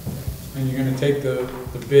saying. And you're gonna take the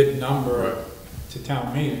bid number Right. to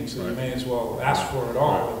town meeting, so you Right. may as well ask for it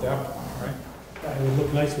all at that point, right? It would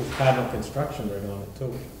look nice with Cardinal Construction right on it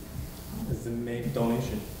too. As the main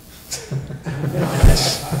donation.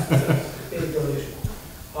 Big donation.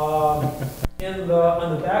 On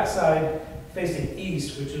the backside, facing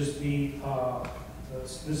east, which is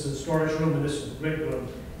this is a storage room and this is the great room,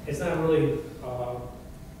 it's not really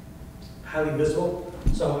highly visible,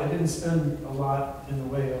 so I didn't spend a lot in the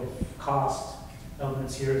way of cost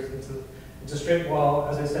elements here. It's a straight wall,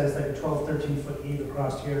 as I said, it's like a 12, 13-foot eve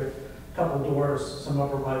across here, a couple doors, some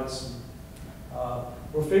upper lights.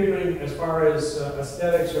 We're figuring, as far as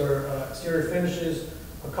aesthetics or exterior finishes,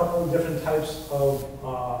 a couple of different types of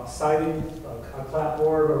siding, a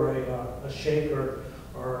clapboard or a shake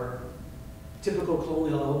or typical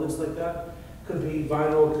colonial elements like that. Could be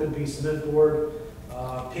vinyl, could be cement board,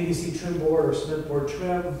 PVC trim board or cement board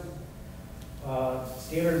trim.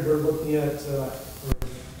 Standard, we're looking at,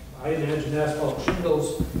 I imagine asphalt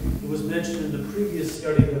shingles. It was mentioned in the previous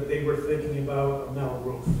study that they were thinking about a metal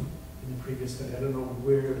roof in the previous study. I don't know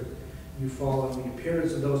where you fall on the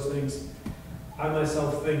appearance of those things. I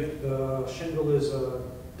myself think the shingle is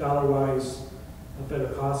dollar-wise a better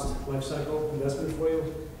cost life cycle investment for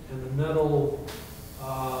you, and the metal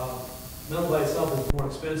by itself is more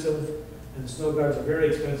expensive, and the snow guards are very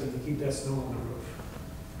expensive to keep that snow on the roof.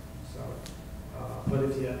 So, but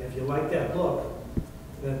if you like that look,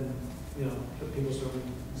 then people start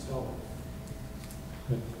installing.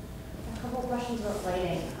 A couple questions about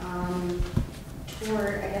lighting.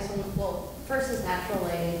 First is natural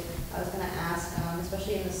lighting. I was gonna ask,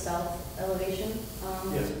 especially in the south elevation,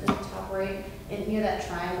 Yes. in the top right, and near that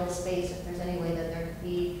triangle space, if there's any way that there could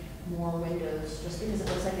be more windows, just because it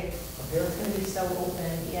looks like it's gonna be so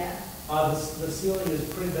open, yeah. The ceiling is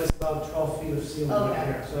that's about 12 feet of ceiling right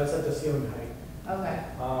Okay. there, so that's at the ceiling height. Okay,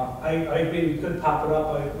 I agree, we could pop it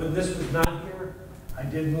up. When this was not here, I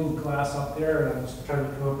did move glass up there, and I was trying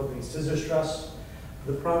to come up with a scissors truss.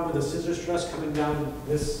 The problem with the scissors truss coming down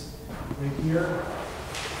this right here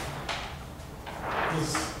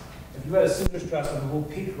is if you had a scissors truss and a little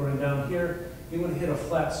peak running down here, it would hit a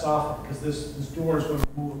flat soffit, because this door is going to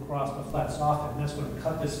move across the flat soffit, and that's going to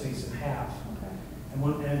cut this space in half. okay,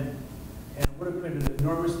 And it would have created an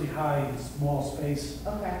enormously high, small space.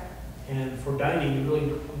 okay, And for dining, you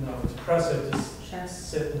really, it's impressive to sure.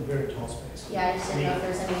 sit in a very tall space. Yeah, I just didn't know if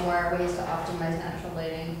there's any more ways to optimize natural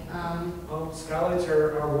lighting. Skylights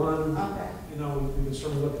are one, Okay, we can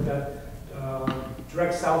certainly look at that.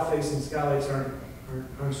 Direct south-facing skylights aren't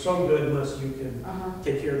so good unless you can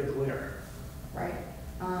take care of the glare. right.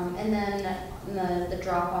 And then the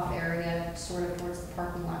drop-off area, sort of towards the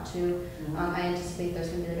parking lot too. I anticipate there's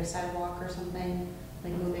gonna be like a sidewalk or something,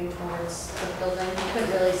 like moving towards the building. You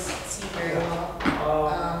couldn't really see very well.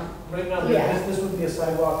 Right now, yeah. this would be a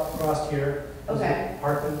sidewalk across here. Okay.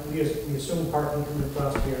 Parking, we assume parking coming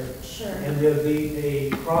across here. Sure. And there'll be a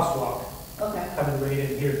crosswalk Okay. coming right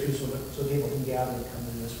in here too, so people can gather and come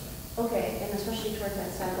in this way. Okay, and especially towards that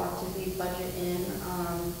sidewalk, did we budget in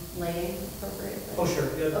lighting appropriately? Oh, sure,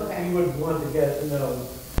 yeah, Okay. we would want to get,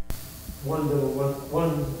 one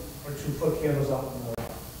or 2 foot candles out in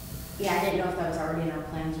the, Yeah, I didn't know if that was already in our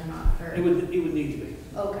plans or not. For it would need to be.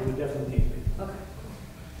 Okay. It would definitely need to be. Okay.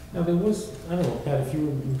 Now, there was, I don't know, Pat,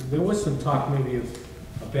 there was some talk maybe of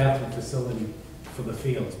a bathroom facility for the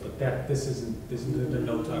fields, but this isn't, there's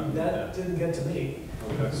no talk about That that. didn't get to me,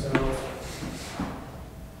 Okay. so.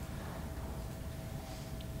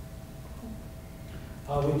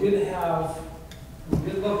 We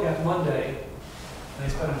did look at Monday, and I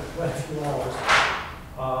spent quite a few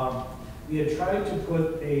hours. We had tried to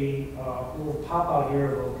put a little pop-out here,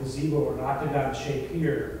 a little gazebo or an octagon shape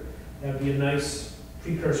here. That'd be a nice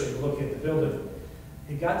precursor to look at the building.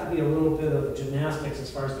 It got to be a little bit of gymnastics as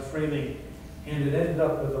far as the framing, and it ended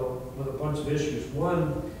up with a bunch of issues.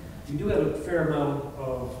 One, we do have a fair amount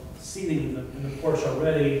of seating in the porch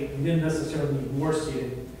already. We didn't necessarily need more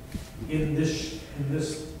seating. In this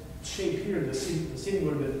shape here, the seating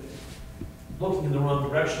would have been looking in the wrong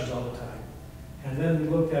directions all the time. And then we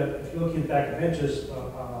looked at, if you're looking at back benches,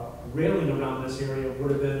 railing around this area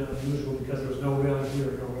would have been unusual because there was no railing here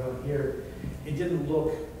or no railing here. It didn't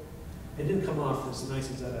come off as nice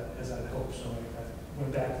as I'd hoped, so I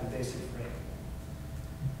went back to the basic frame.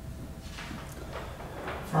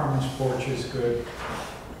 Farmer's porch is good.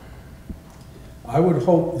 I would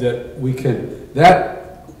hope that we can,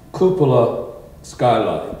 that cupola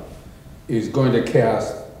skylight is going to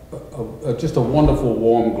cast just a wonderful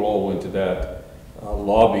warm glow into that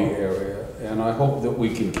lobby area, and I hope that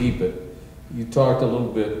we can keep it. You talked a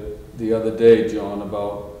little bit the other day, John,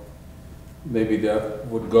 about maybe that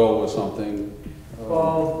would go or something.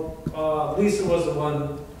 Well, Lisa was the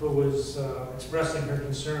one who was expressing her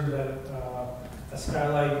concern that a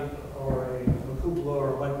skylight or a cupola or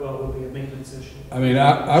a light well would be a maintenance issue. I mean,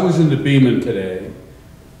 I was in the Beaman today,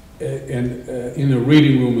 and in the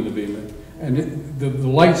reading room of the Beaman, and the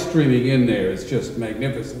light streaming in there is just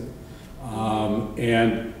magnificent.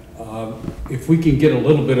 If we can get a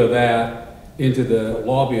little bit of that into the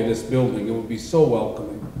lobby of this building, it would be so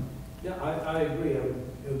welcoming. Yeah, I agree. It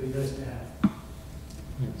would be nice to have.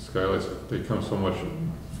 Skylights, they come so much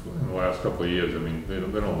in the last couple of years. I mean, they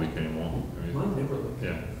don't leak anymore. I mean, Mine never leak.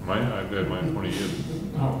 yeah, I've had mine 20 years.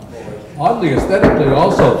 Oddly aesthetically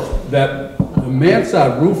also, that the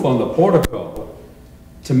mansard roof on the portico,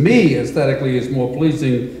 to me aesthetically is more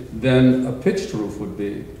pleasing than a pitched roof would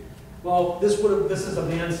be. Well, this is a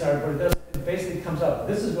mansard, but it basically comes up.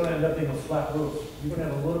 This is going to end up being a flat roof. You're going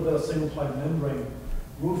to have a little bit of single ply membrane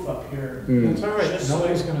roof up here. That's all right, Just so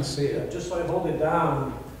nobody's I- gonna see Yeah, it. just so I hold it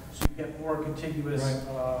down, so you get more contiguous,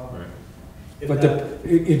 Right. if But that-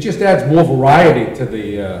 it just adds more variety to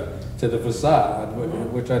the facade,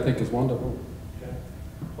 which I think is wonderful. okay.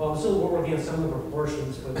 Well, I'm still working on some of the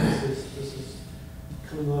proportions, but this is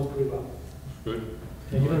coming along pretty well. Good.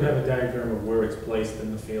 And you don't have a diagram of where it's placed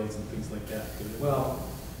in the fields and things like that, do you? Well,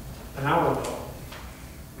 an hour ago.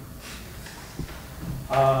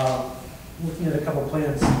 Looking at a couple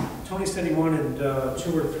plans, Tony said he wanted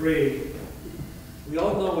 2 or 3. We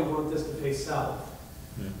all know we want this to face south.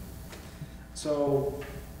 Yeah. So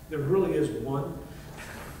there really is one.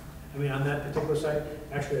 I mean, on that particular site,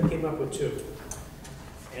 actually, I came up with 2.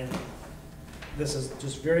 And this is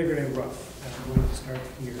just very, very rough. And I'm going to start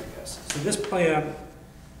here, I guess. So this plan,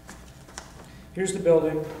 here's the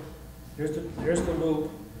building, here's the loop,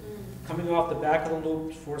 coming off the back of the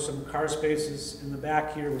loop for some car spaces in the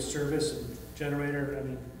back here with service and generator, I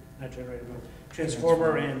mean, not generator, but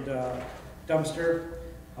transformer and dumpster.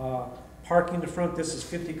 Parking in the front, this is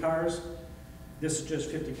 50 cars. This is just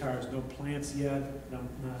 50 cars, no plants yet, not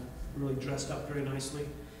really dressed up very nicely.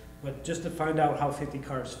 But just to find out how 50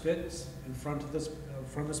 cars fits in front of this,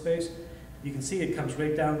 front of the space, you can see it comes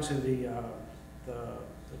right down to the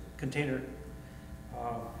container.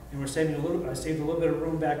 And we're saving I saved a little bit of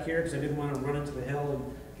room back here because I didn't want to run into the hill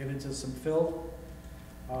and get into some fill.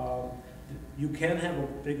 You can have a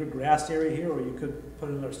bigger grass area here, or you could put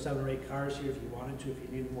another 7 or 8 cars here if you wanted to, if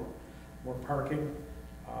you needed more parking.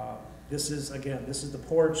 This is the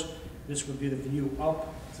porch. This would be the view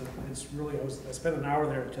up. So it's really, I spent an hour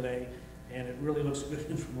there today, and it really looks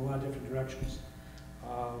good from a lot of different directions.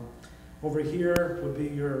 Over here would be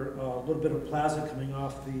your little bit of plaza coming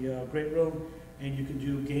off the great room, and you can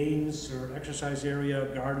do games or exercise area,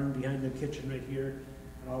 garden behind the kitchen right here.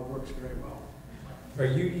 It all works very well. Are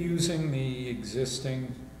you using the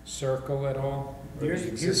existing circle at all? Or Here's- the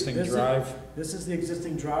here's- existing this is- drive? This is the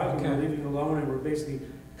existing drive, and we're Okay. leaving it alone, and we're basically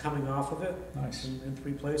coming off of it Nice. in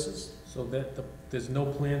 3 places. So that, there's no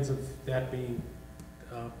plans of that being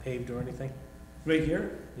paved or anything? Right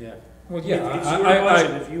here. Yeah. Well, yeah, It's your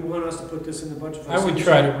budget. If you want us to put this in the budget. for I would the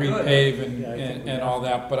try to city, good. repave and, Yeah, I think we and have all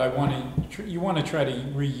that, but I want to, you want to try to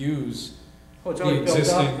reuse Oh, it's the already built up.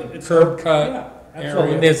 existing It's curb all- cut yeah, area. So,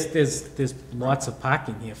 and there's lots of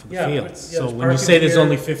parking here for the Yeah, fields. yeah, So there's when you parking say there's here.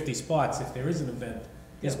 only 50 spots, if there is an event,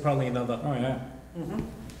 there's probably another, Oh, yeah. Mhm.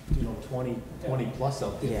 20 plus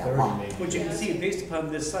out there, Yeah. 30 maybe. But you can see, based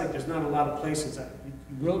upon this site, there's not a lot of places that, you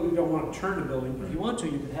really don't want to turn the building. If you want to,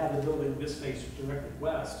 you could have the building this face directly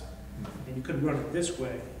west, and you could run it this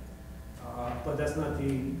way. But that's not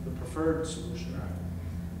the preferred solution.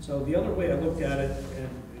 So the other way I looked at it, and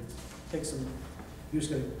it takes some,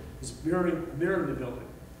 is mirroring the building.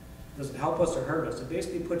 Does it help us or hurt us? It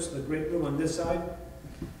basically puts the great room on this side,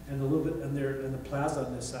 and a little bit, and the plaza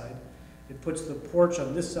on this side. It puts the porch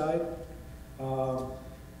on this side.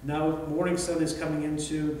 Now, morning sun is coming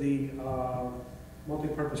into the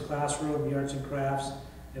multi-purpose classroom, the arts and crafts,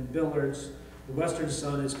 and billiards. The western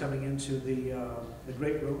sun is coming into the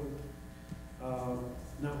great room.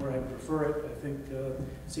 Not where I prefer it. I think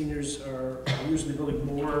seniors are using the building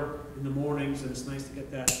more in the mornings, and it's nice to get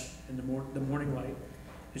that in the morning light.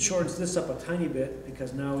 It shortens this up a tiny bit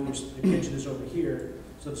because now the kitchen is over here,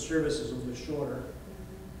 so the service is a little bit shorter.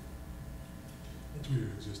 That's where your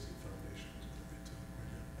existing foundation is gonna be too, right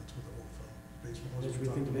here. That's where the whole basement was. That's where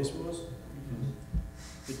you think the basement was?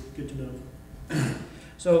 Mhm. Good to know.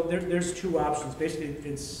 So there's 2 options. Basically,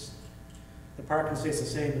 the parking stays the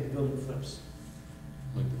same, but the building flips.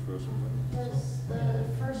 Like the first one. Was the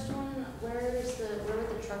first one, where would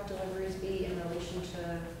the truck deliveries be in relation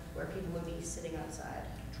to where people would be sitting outside?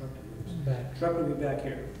 Truck would be back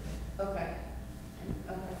here. Okay.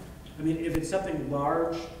 Okay. I mean, if it's something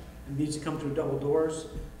large and needs to come through double doors,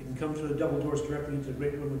 it can come through the double doors directly into the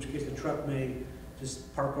great room, in which case the truck may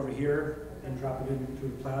just park over here and drop it in through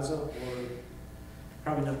the plaza, or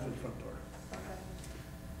probably not through the front door. Okay.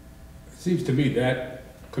 It seems to me that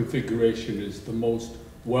configuration is the most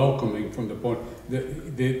welcoming from the point,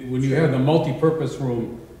 when you have the multi-purpose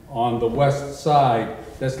room on the west side,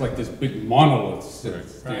 that's like this big monolith standing,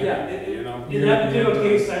 you know? In that particular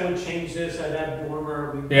case, I would change this, I'd add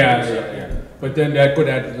dormer. Yeah. But then that could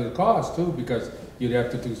add to the cost too, because you'd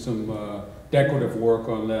have to do some decorative work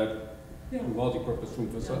on that Yeah. multi-purpose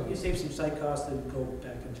room You facade. save some site costs and go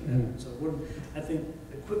back into that. So it wouldn't, I think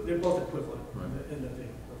they're both equivalent in the thing.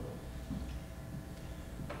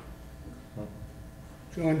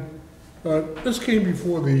 John, this came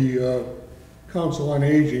before the Council on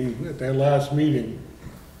Aging at their last meeting,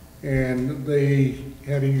 and they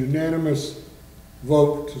had a unanimous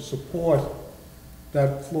vote to support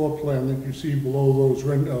that floor plan that you see below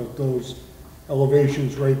those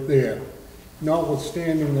elevations right there,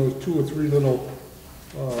 notwithstanding those 2 or 3 little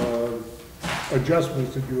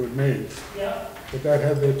adjustments that you had made. Yeah. But that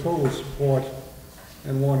had their total support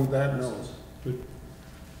and wanted that known.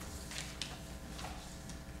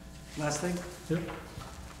 Last thing? Yep.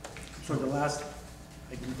 For the last,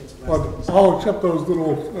 I didn't get the last Well, thing. all except those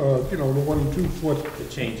little, the 1 and 2 foot The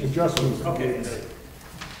changes. adjustments. Okay.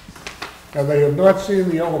 Now, they have not seen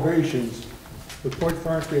the elevations, but quite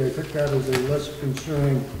frankly, I think that is a less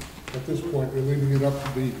concern at this point. We're leaving it up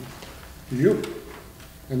to you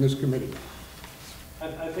and this committee.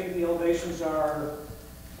 I think the elevations are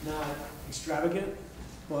not extravagant,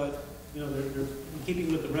 but, they're in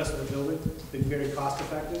keeping with the rest of the building. It's been very cost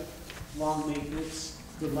effective, long maintenance,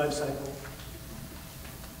 good life cycle.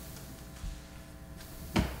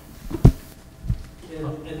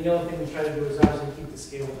 And the other thing we try to do is obviously keep the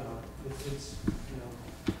scale down. It's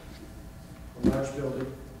a large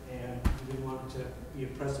building, and we didn't want it to be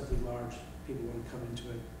oppressively large. People want to come into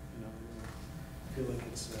it, feel like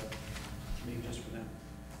it's made just for them.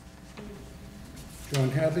 John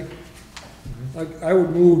Hathy? I would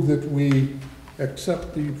move that we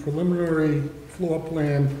accept the preliminary floor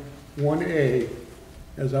plan 1A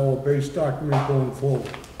as our base document going forward.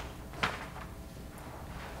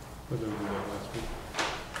 What did we do that last week?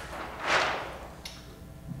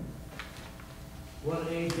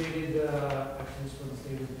 1A dated, actually, this one's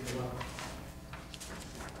dated July.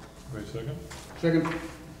 Wait a second. Second.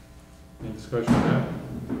 Any discussion on that?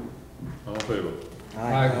 All in favor?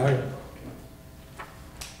 Aye.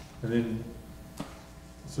 And then,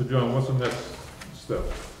 so John, what's the next step?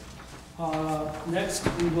 Next,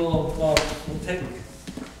 we'll take,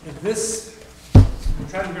 if this, we're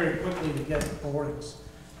trying very quickly to get borings,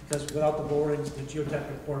 because without the borings, the geotech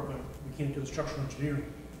report, we can't do the structural engineering.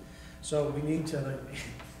 So we need to,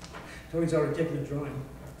 Tony's already taken the drawing.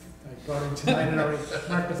 I brought it tonight and already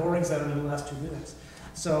marked the borings out in the last 2 minutes.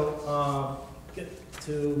 So,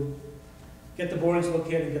 get the borings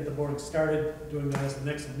located and get the borings started, doing that as the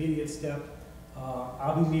next immediate step.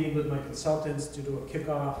 I'll be meeting with my consultants to do a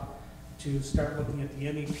kickoff, to start looking at the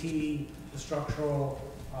MEP, the structural,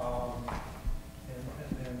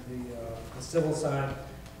 and the civil side,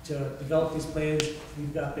 to develop these plans.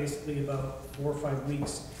 We've got basically about 4 or 5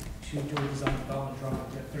 weeks to do a design development drawing,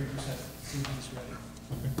 get 30% CVs ready.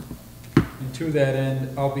 And to that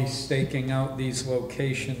end, I'll be staking out these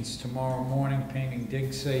locations tomorrow morning, painting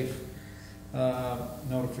DigSafe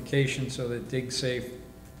notification so that DigSafe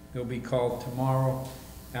will be called tomorrow.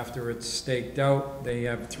 After it's staked out, they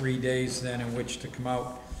have 3 days then in which to come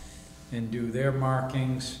out and do their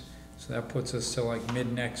markings. So that puts us to like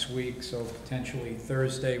mid next week, so potentially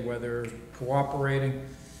Thursday, weather cooperating.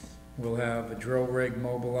 We'll have a drill rig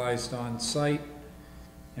mobilized on site,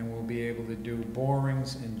 and we'll be able to do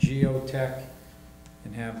borings and geotech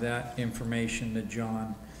and have that information to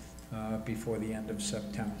John before the end of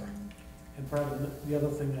September. And probably the other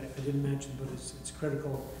thing that I didn't mention, but it's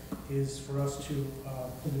critical, is for us to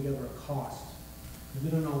put together a cost. We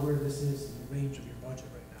don't know where this is in the range of your budget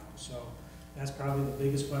right now, so that's probably the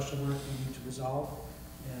biggest question mark we need to resolve.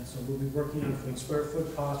 And so we'll be working on the square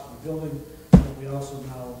foot cost for the building, but we also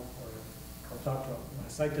now, I'll talk to my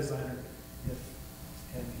site designer,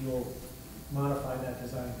 and he'll modify that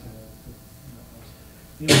design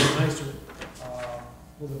to be a little nicer, a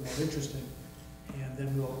little bit more interesting, and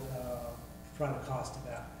then we'll try the cost of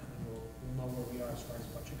that, and then we'll know where we are as far as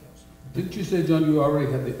budget goes. Didn't you say, John, you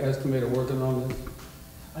already had the estimator working on this?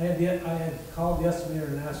 I had called the estimator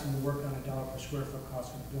and asked him to work on $1 per square foot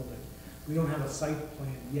cost for the building. We don't have a site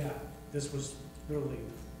plan yet. This was literally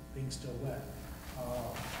being still wet.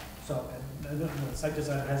 And the site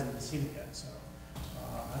designer hasn't even seen it yet, so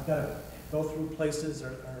I've got to go through places,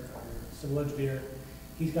 our civil engineer,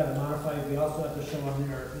 he's got to modify it. We also have to show on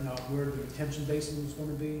there, where the retention basin is going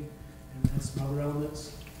to be, and some other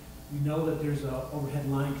elements. We know that there's an overhead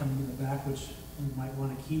line coming in the back, which we might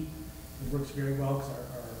want to keep. It works very well because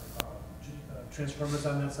our transformers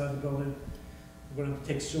on that side of the building. We're going to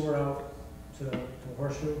take sewer out to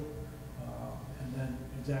Horseshoe, and then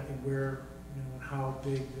exactly where, and how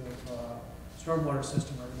big of a stormwater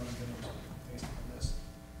system are we going to get into based on this.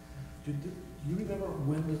 Do you remember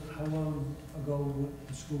how long ago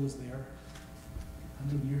the school was there? How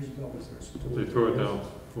many years ago was there a school? They tore it down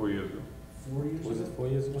 4 years ago. 4 years ago? Was it 4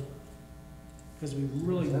 years ago? Because it would be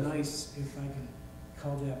really nice if I could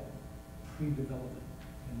call that pre-development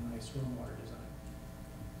in my stormwater design.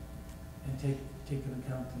 And take into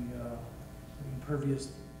account the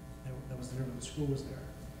impervious that was there when the school was there.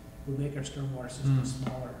 It would make our stormwater system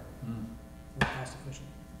smaller, more cost efficient.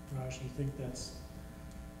 Raj, you think that's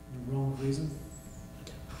the wrong reason?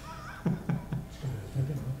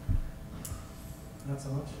 Not so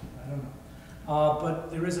much, I don't know.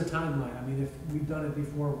 But there is a timeline. I mean, if we've done it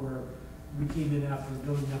before where we came in after the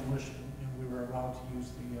building demolition and we were allowed to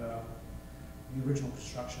use the original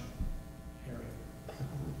construction area.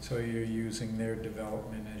 So you're using their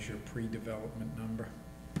development as your pre-development number?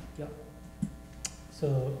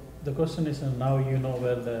 So the question is, now you know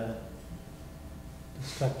where the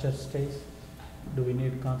structure stays? Do we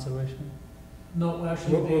need conservation? No,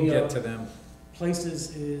 actually, We'll get the to them.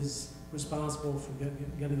 Places is responsible for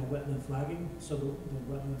getting a wetland flagging. So the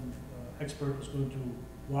wetland expert is going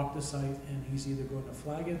to walk the site and he's either going to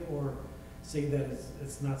flag it or say that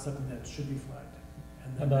it's not something that should be flagged.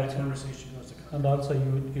 And then And that also- conversation goes to. And also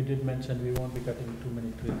you did mention we won't be cutting too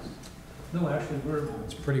many trees. No, actually, we're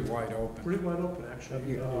It's pretty wide open. pretty wide open,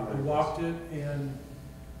 actually. Yeah. I walked it and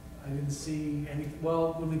I didn't see any,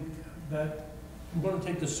 well, we're gonna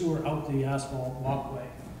take the sewer out the asphalt walkway.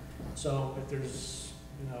 So if there's,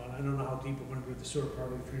 and I don't know how deep we're gonna do the sewer,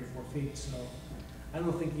 probably 3 or 4 feet, so I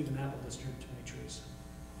don't think even that will disturb too many trees.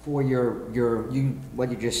 For what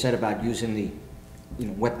you just said about using the,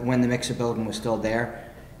 when the mixer building was still there,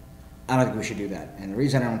 I don't think we should do that. And the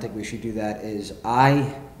reason I don't think we should do that is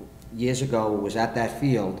years ago, was at that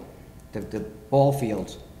field, the ball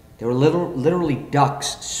fields, there were literally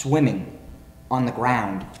ducks swimming on the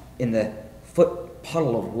ground in the foot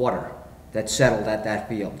puddle of water that settled at that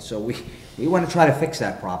field. So we want to try to fix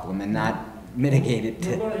that problem and not mitigate it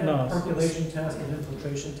We're to, gonna No. have percolation tests and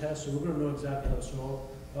infiltration tests, so we're gonna know exactly how the soil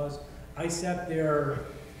was. I sat there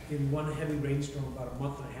in one heavy rainstorm about a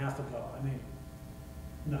month and a half ago. I mean,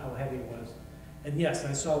 you know how heavy it was. And yes,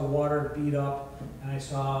 I saw the water beat up, and I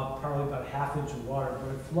saw probably about a ½ inch of water,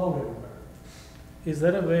 but it flowed everywhere. Is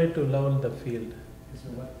there a way to level the field? Is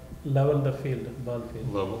there what? Level the field, ball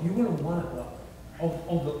field? Level. You wouldn't want it level.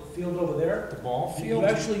 Oh, the field over there? The ball You field?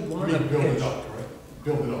 actually We're want gonna it build it pitched. up, correct?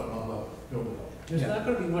 Build it up, not level, build it up. There's Yeah. not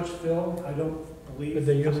gonna be much fill, I don't believe, But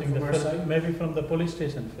they're coming using the from our field, site. maybe from the police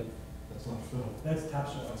station field, That's not filled. That's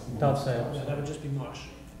topsoil. topside. Yeah, that would just be mush.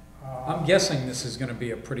 I'm guessing this is gonna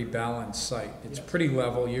be a pretty balanced site. It's Yes. pretty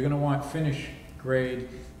level. You're gonna want finish grade.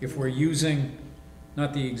 If we're using,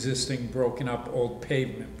 not the existing broken up old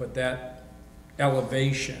pavement, but that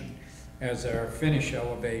elevation as our finish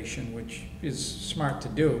elevation, which is smart to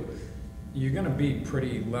do, you're gonna be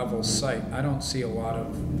pretty level site. I don't see a lot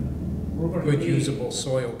of We're gonna good need- usable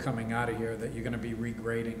soil coming out of here that you're gonna be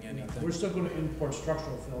regrading We're anything. still gonna import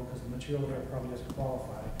structural fill, because the material there probably doesn't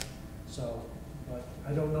qualify, so, but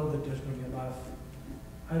I don't know that there's gonna be a lot of,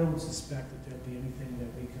 I don't suspect that there'll be anything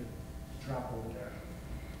that we could drop over there.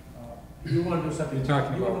 You wanna do something. You're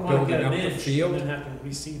talking you about wanna get building an up the inch field? And then have to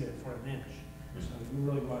reseed it for an inch, so you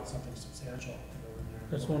really want something substantial to go in there.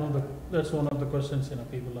 That's one of the questions,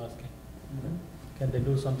 people asking. Mhm. Can they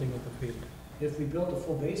do something with the field? If we built a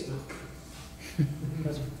full basement.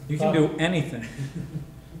 that's- You can do anything. Is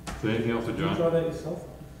there anything else for You John? draw that yourself?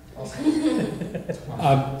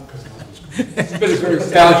 It's been a very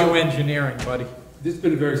Value engineering, buddy. This has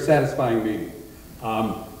been a very satisfying meeting.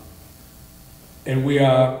 And we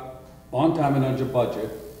are on time and under budget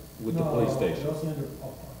with the police station.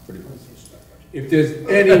 Pretty much. If there's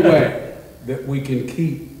any way that we can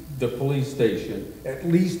keep the police station at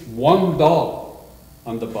least $1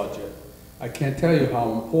 under budget, I can't tell you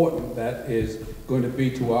how important that is going to be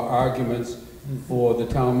to our arguments for the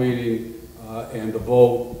town meeting and the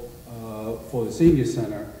vote for the senior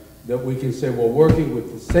center, that we can say we're working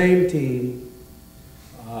with the same team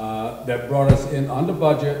that brought us in under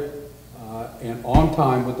budget and on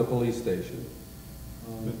time with the police station.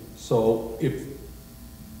 So if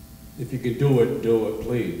you can do it,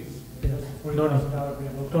 please.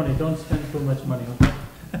 Tony, don't spend too much money on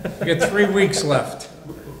that. We got 3 weeks left.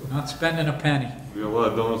 Not spending a penny. We have a lot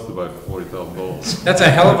of donuts to buy for $40,000. That's a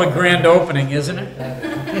hell of a grand opening, isn't it?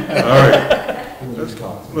 All right,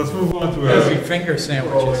 let's move on to Heavy finger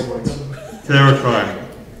sandwiches. Tara Klein.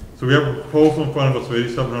 So we have a proposal in front of us of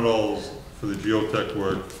 $8,700 for the geotech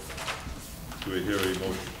work. Do we hear a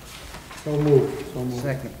motion? So moved.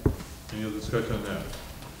 second. Any other discussion on that?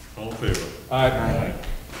 All in favor? Aye.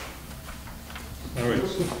 All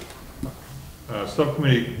right.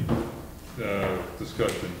 Subcommittee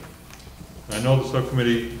discussion. I know the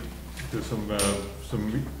subcommittee, there's some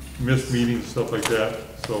missed meetings and stuff like that,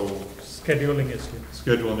 so Scheduling issue.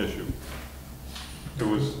 schedule an issue. It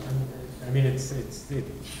was, I mean,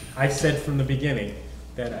 I said from the beginning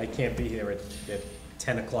that I can't be here at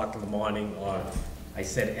 10 o'clock in the morning, or I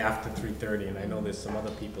said after 3:30, and I know there's some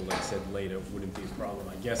other people that said later wouldn't be a problem.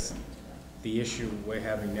 I guess the issue we're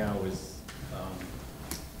having now is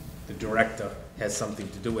the director has something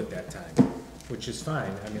to do at that time, which is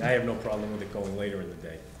fine. I mean, I have no problem with it going later in the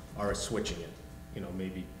day, or switching it. You know,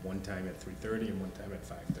 maybe one time at 3:30 and one time at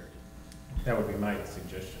 5:30. That would be my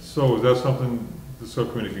suggestion. So is that something the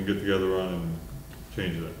subcommittee can get together on and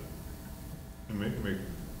change that? And make,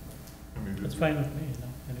 I mean, It's fine with me,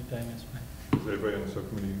 anytime is fine. is everybody on the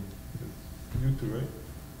subcommittee, you two, right?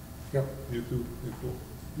 Yep. You two, you cool?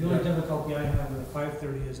 The only difficulty I have with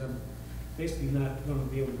 5:30 is I'm basically not gonna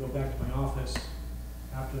be able to go back to my office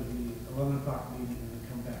after the 11 o'clock meeting and then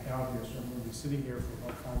come back out here, so I'm gonna be sitting here for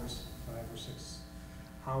about 5 or 6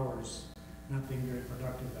 hours, not being very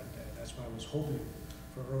productive that day. That's why I was hoping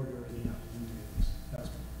for earlier in the afternoon meetings. That's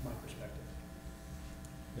my perspective.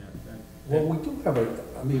 Yeah, Well, we do have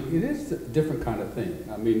I mean, it is a different kind of thing.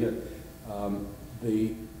 I mean,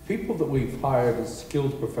 the people that we've hired as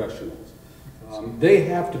skilled professionals, they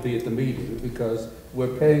have to be at the meeting because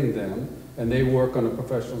we're paying them and they work on a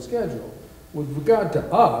professional schedule. With regard to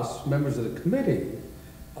us, members of the committee,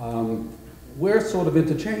 we're sort of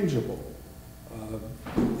interchangeable.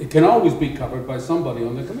 It can always be covered by somebody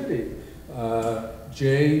on the committee.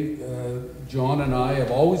 Jay, John and I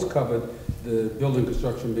have always covered the building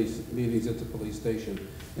construction meetings at the police station.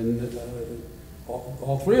 And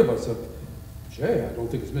all three of us have, Jay, I don't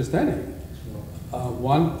think it's missed any.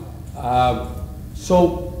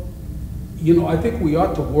 So, you know, I think we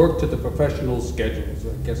ought to work to the professional schedules,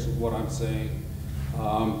 I guess is what I'm saying.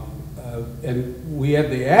 And we had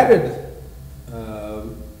the added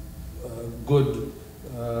good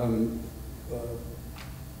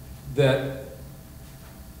that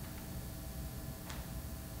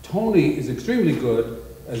Tony is extremely good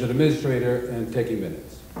as an administrator and taking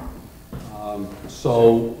minutes.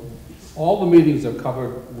 So all the meetings are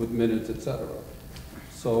covered with minutes, etc.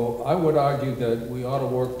 So I would argue that we ought to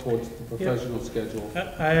work towards the professional schedule.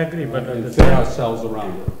 I agree, but at And the fit same, ourselves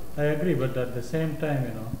around it. I agree, but at the same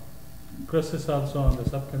time, Chris is also on the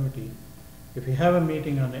subcommittee. If you have a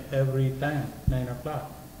meeting on every time, 9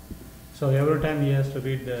 o'clock, so every time he has to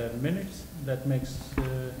read the minutes, that makes,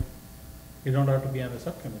 you don't have to be on the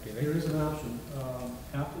subcommittee, right? There is an option.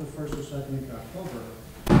 After the 1st or 2nd week of October,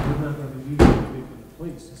 we're not going to be meeting the week with the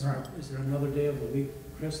police. Is there another day of the week,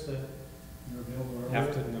 Chris, that you're available earlier?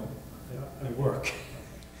 After, no, I work.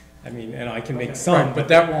 I mean, and I can make Okay. some, Right, but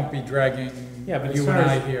that won't be dragging Yeah, but you as and far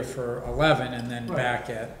I as- here for 11 and then Right. back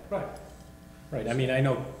at, Right. right, I mean, I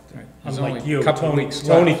know, right, there's unlike only you, a couple Tony, weeks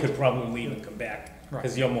Tony left. could probably leave and come back, Right.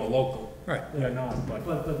 because you're more local. Right. You're not, but.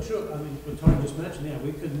 But true, I mean, what Tony just mentioned, yeah,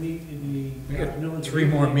 we could meet in We the afternoon. got 3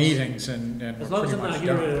 more meetings and As we're long as pretty I'm not much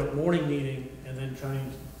here done. at a morning meeting and then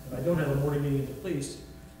trying, if I don't have a morning meeting with the police,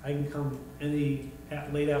 I can come any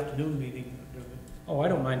late afternoon meeting. Oh, I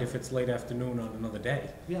don't mind if it's late afternoon on another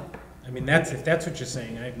day. Yeah. I mean, that's, if that's what you're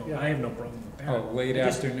saying, I Yeah. have no problem with that. Oh, late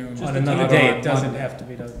Just- afternoon. just On a another not day, on it doesn't Monday. have to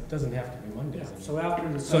be, doesn't have to be Mondays. Yeah, I mean. so after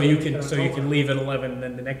the. So you second week can, of October- leave at 11, and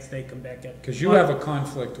then the next day come back at. Because you have a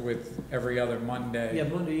conflict with every other Monday. Yeah,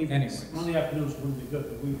 Monday evenings, Anyways. Monday afternoons wouldn't be good,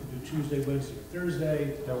 but we could do Tuesday, Wednesday, or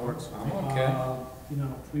Thursday. That works. I'm okay.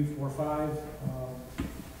 3, 4, 5.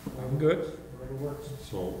 I'm good. Whatever works.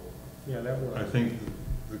 So Yeah, that I think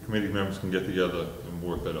the committee members can get together and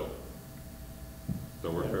work that out. Does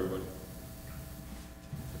that work for everybody?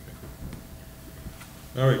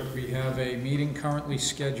 Okay. All right, We have a meeting currently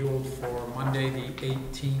scheduled for Monday, the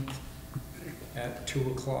 18th at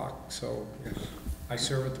 2 o'clock. So I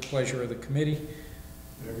serve at the pleasure of the committee.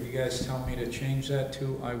 Whatever you guys tell me to change that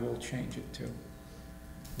to, I will change it to.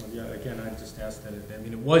 Well, yeah, again, I just asked that, I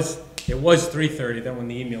mean, it was 3:30, then when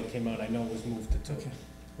the email came out, I know it was moved to 2. Okay.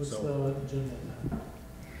 What's So- the agenda now?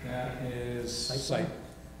 That is Site site,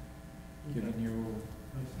 giving you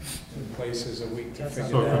 2 places a week to That's figure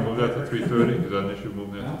so it if we out. move that to 3:30, is that an issue,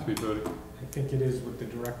 moving that to 3:30? I think it is with the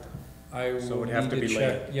director. I So will it'd have need to to be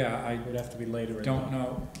check. Yeah, I It would have to be later. in don't the-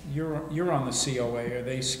 know. You're on the COA. Are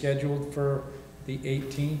they scheduled for the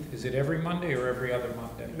 18th? Is it every Monday or every other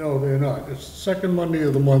Monday? No, they're not. It's the second Monday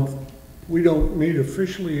of the month. We don't meet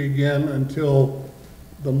officially again until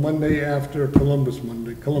the Monday after Columbus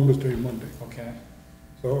Day Monday. Okay.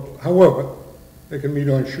 So, however, they can meet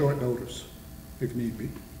on short notice if need be.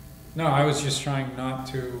 No, I was just trying not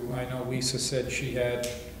to, I know Lisa said she had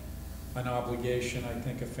an obligation, I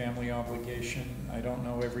think a family obligation. I don't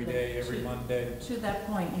know every day, every Monday. To that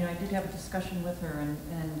point, I did have a discussion with her,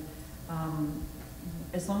 and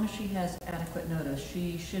as long as she has adequate notice,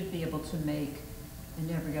 she should be able to make an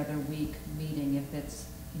every other week meeting if it's,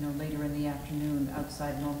 later in the afternoon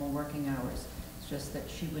outside normal working hours. It's just that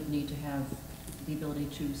she would need to have the ability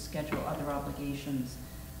to schedule other obligations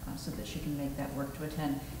so that she can make that work to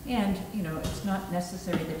attend. And, it's not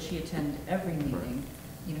necessary that she attend every meeting.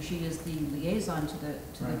 you know, she is the liaison to the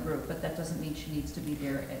Right. group, but that doesn't mean she needs to be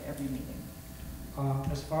there at every meeting.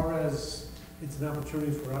 As far as, it's an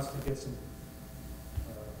opportunity for us to get some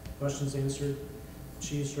questions answered.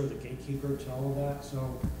 She is sort of the gatekeeper to all of that,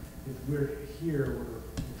 so if we're here, we're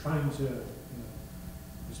trying to,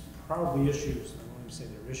 there's probably issues, I won't even say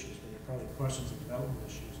they're issues, but they're probably questions and development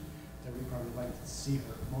issues that we probably like to see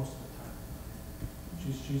her most of the time.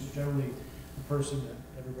 She's generally the person that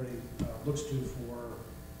everybody looks to for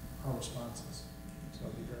our responses, so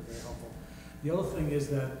it'll be very, very helpful. The other thing is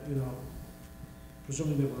that,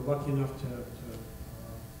 presuming that we're lucky enough to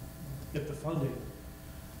get the funding,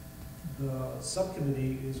 the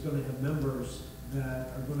subcommittee is going to have members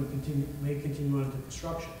that are going to may continue on to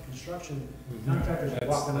construction. Construction contractors are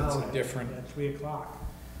walking That's out a different. at 3 o'clock.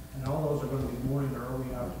 And all those are going to be morning or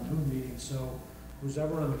early afternoon meetings. So who's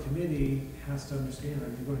ever on the committee has to understand, are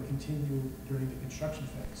you going to continue during the construction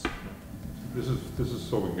phase? This is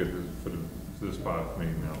so we can get this for this part of the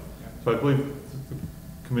meeting now. So I believe the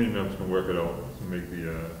committee members can work it out to make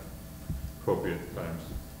the appropriate times.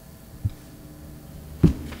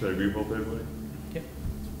 Is that agreeable to everybody? Yep.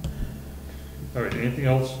 All right, anything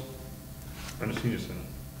else on the senior center?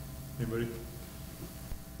 Anybody?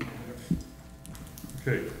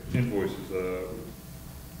 Okay, invoices.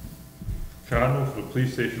 Cardinal for the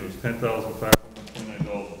police station was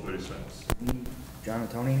 $10,529.30. Need John and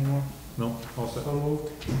Tony anymore? No, all set? So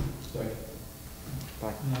moved.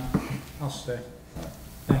 Bye. No, I'll stay.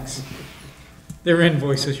 Thanks. They're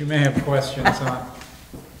invoices you may have questions on.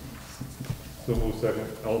 So move second.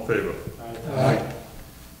 All in favor? Aye.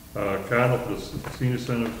 Cardinal for the senior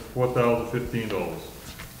center, $4,015.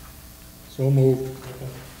 So moved.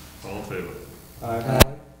 All in favor? Aye.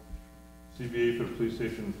 CBA for the police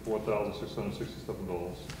station,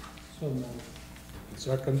 $4,667. So moved.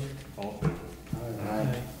 Second. All in favor?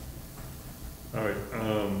 Aye. All right,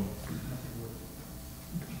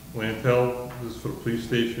 Lantel, this is for the police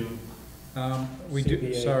station. We do,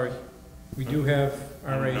 CBA. sorry, we do have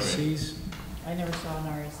RACs. I never saw an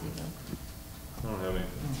RAC though. I don't have any.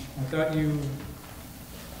 I thought you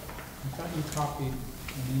copied an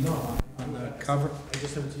email on the cover. I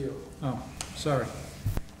just sent it to you. Oh, sorry.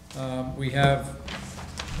 We have,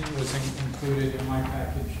 it was included in my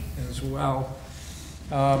package as well.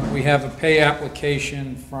 We have a pay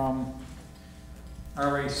application from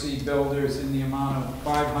RAC Builders in the amount of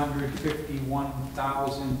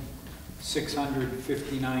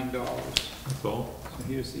 $551,659. That's all? So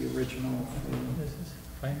here's the original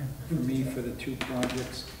for me for the two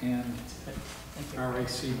projects and RAC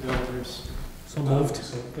Builders. So moved.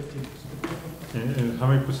 And how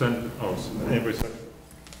many percent, oh, anybody second?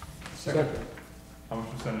 Second. How much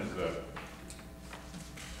percentage is that?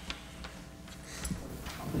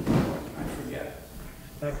 I forget.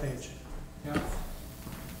 Back page. Yeah.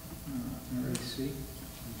 RAC.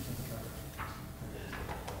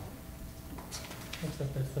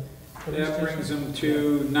 That brings them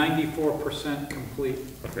to 94% complete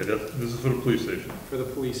Okay, this is for the police station. for the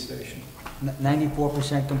police station.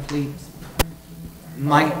 94% complete.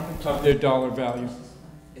 Of their dollar value.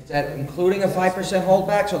 Is that including a 5%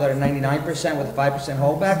 holdback, so they're 99% with a 5%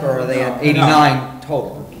 holdback, or are they at 89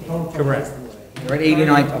 total? Correct. They're at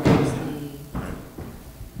 89, okay.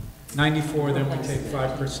 94, then we take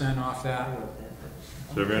 5% off that. Does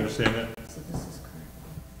everybody understand that? So this is correct.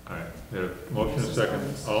 All right, yeah, motion and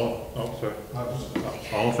second. Sorry.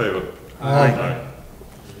 All in favor? Aye.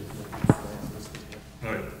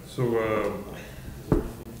 All right, so,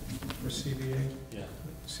 For CBA? Yeah.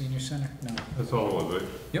 Senior Center? No. that's all it was, right?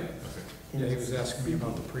 Yep. Okay. Yeah, he was asking me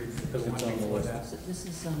about the one before that. So this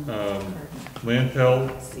is, Lantel,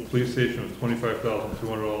 police station was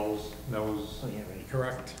 $25,200. That was,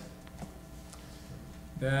 Correct.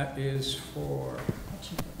 That is for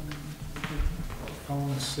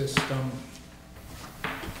phone system,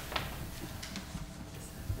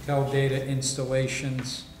 tel data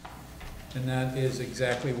installations, and that is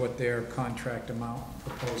exactly what their contract amount,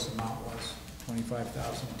 proposed amount was,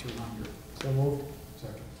 $25,200. So moved.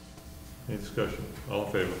 Second. any discussion? All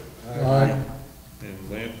in favor? Aye. And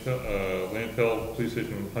Lantel, police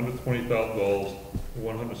station, $120,000,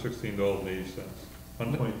 $116.80.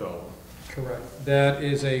 $120,000. Correct. That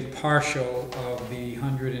is a partial of the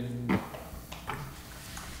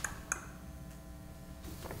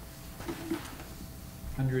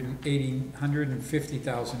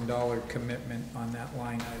 $150,000 commitment on that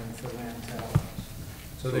line item for Lantel.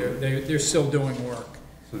 So they're still doing work.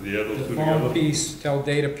 So the other The two phone together? piece, tel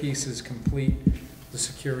data piece is complete, the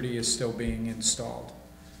security is still being installed.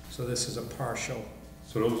 So this is a partial.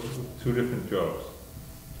 So those are two different jobs.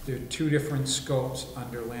 there are two different scopes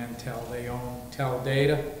under Lantel. They own Tel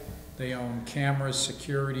Data, they own cameras,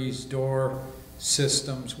 securities, door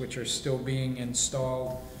systems, which are still being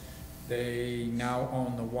installed. They now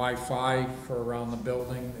own the Wi-Fi for around the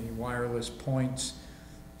building, the wireless points.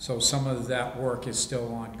 So some of that work is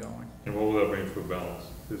still ongoing. And what will that bring for balance?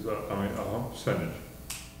 Is, a percentage?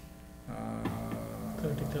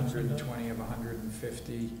 120 of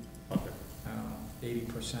 150, Okay,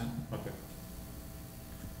 80%. okay.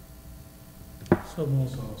 So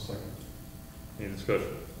moved. Any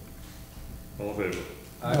discussion? All in favor?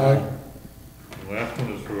 Aye. The last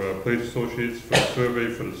one is for Place Associates for a survey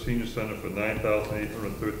for the senior center for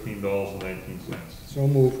 $9,813.19. So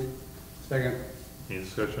moved. Second. Any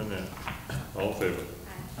discussion on that? All in favor?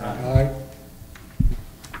 Aye.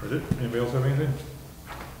 That's it? Anybody else have anything?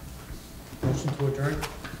 Motion to adjourn?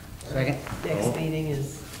 Second? Oh. Next meeting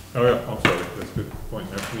is, Oh, yeah, I'm sorry, that's a good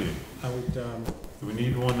point, next meeting. I would, Do we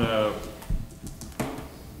need one,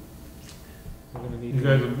 we're gonna need. you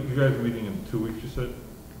guys are meeting in 2 weeks, you said?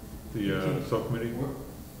 The subcommittee?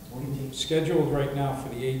 Scheduled right now for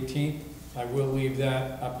the 18th. I will leave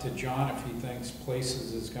that up to John if he thinks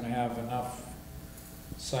Places is gonna have enough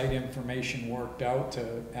site information worked out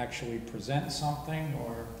to actually present something,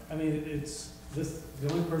 or, I mean, it's, this,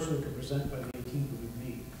 the only person who can present by the 18th would be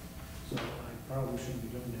me, so I probably shouldn't be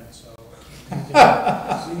doing that, so.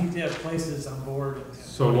 We need to have Places on board. And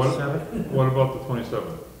So what about the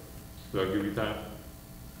 27th? Does that give you time?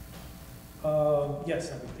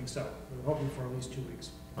 Yes, I would think so. We're hoping for at least 2 weeks.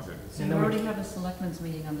 Okay. So you already have a selectmen's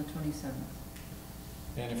meeting on the 27th.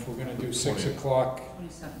 and if we're gonna do 6 20th. o'clock,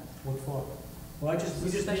 27th. What for? Well, we It's a just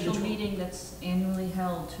need special to. meeting that's annually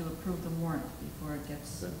held to approve the warrant before it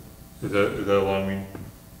gets, Is that a long meeting?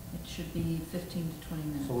 it should be 15 to 20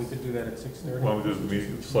 minutes. So we could do that at 6:30? Why don't we do the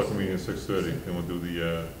meeting, select meeting at 6:30, and we'll do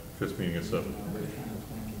the FISP meeting at 7.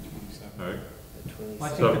 All right? Well, I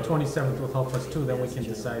think the 27th will help us too, then we can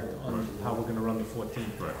decide on how we're gonna run the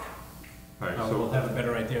 14th. Right. All right, We'll so have a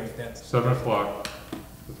better idea if that's. 7 o'clock,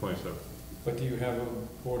 the 27th, but do you have a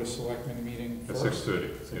Board of Selectmen meeting at first? 6:30,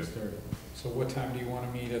 yes. 6:30. So what time do you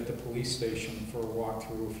wanna meet at the police station for a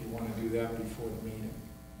walkthrough, if you wanna do that before the meeting?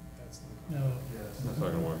 That's No, That's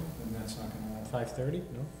not gonna work. Then that's not gonna work. 5:30?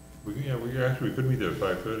 No? We could meet there at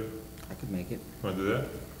 5:30. I could make it. Want to do that?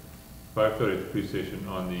 5:30 at the police station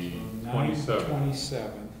on the 27th.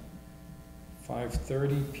 9/27,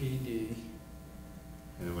 5:30 PD,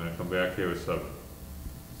 And then when I come back here at 7.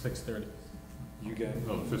 6:30. you got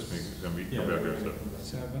No, the FISP meeting is gonna be, Yeah. come back here at 7.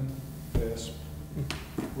 7, FISP,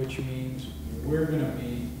 which means we're gonna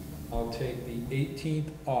meet, I'll take the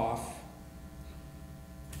 18th off.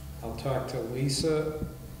 I'll talk to Lisa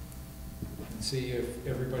and see if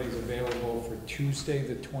everybody's available for Tuesday,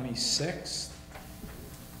 the 26th,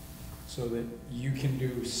 so that you can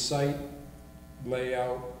do site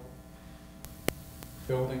layout,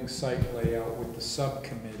 building site layout with the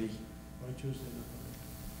subcommittee, Why Tuesday?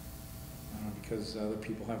 because other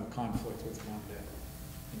people have a conflict with Monday,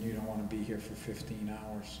 and you don't wanna be here for 15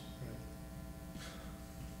 hours.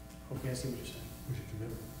 Okay, I see what you're saying. We should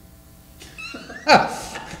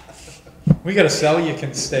commit. We got a cell you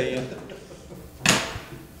can stay in.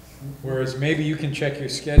 Whereas maybe you can check your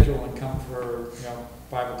schedule and come for,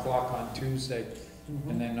 5 o'clock on Tuesday,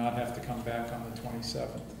 and then not have to come back on the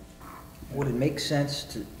 27th. Would it make sense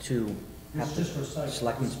to This have is the just for site.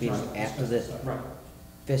 selectmen's This is meeting just- after the Right.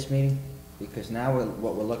 FISP meeting? Because now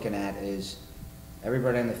what we're looking at is,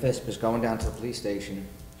 everybody in the FISP is going down to the police station.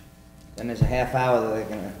 Then there's a half hour that they're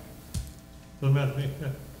gonna, Doesn't matter to me, yeah.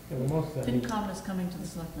 Yeah, well, most of that. FinCom is coming to the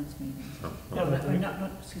selectmen's meeting. Oh, No, okay.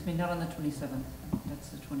 excuse me, not on the 27th, that's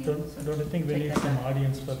the 20th. don't you think we take need that some back.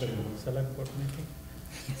 audience for the select board meeting?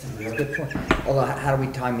 good point. Although, how do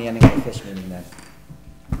we time the ending of the FISP meeting then?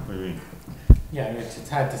 What do you mean? Yeah, it's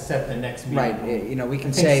hard to set the next meeting. Right, we I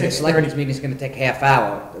can think say the 6:30. selectmen's meeting is gonna take half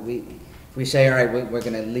hour. If we say, all right, we're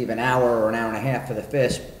gonna leave an hour or an hour and a half for the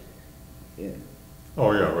FISP, yeah,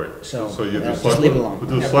 Oh, yeah, right. So, you do just select- leave it alone. We'll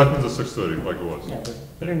do the Yeah, selectmen's at 6:30, like it was. Yeah,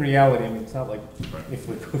 but in reality, I mean, it's not like, Right. if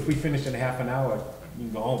we finish in half an hour, you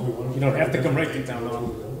can go home. You don't have to come right to town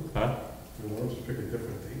hall. Huh? We want to pick a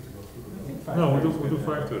different date to go through the. No, we'll do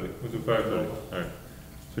 5:30, we'll do 5:30, all right.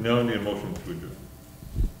 So now I need a motion to adjourn.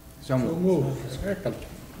 so move. Second.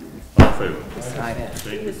 All in favor? Aye.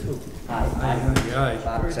 Thank you. Aye.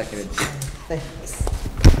 Bob seconded.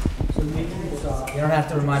 You don't have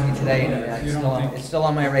to remind me today, it's still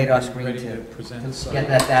on my radar screen Ready to to present the site. get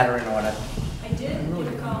that data in order. I did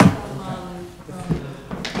get a call from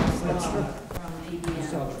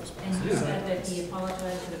ABM, and he said that he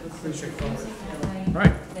apologized that it was so confusing that night,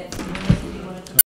 Right. that he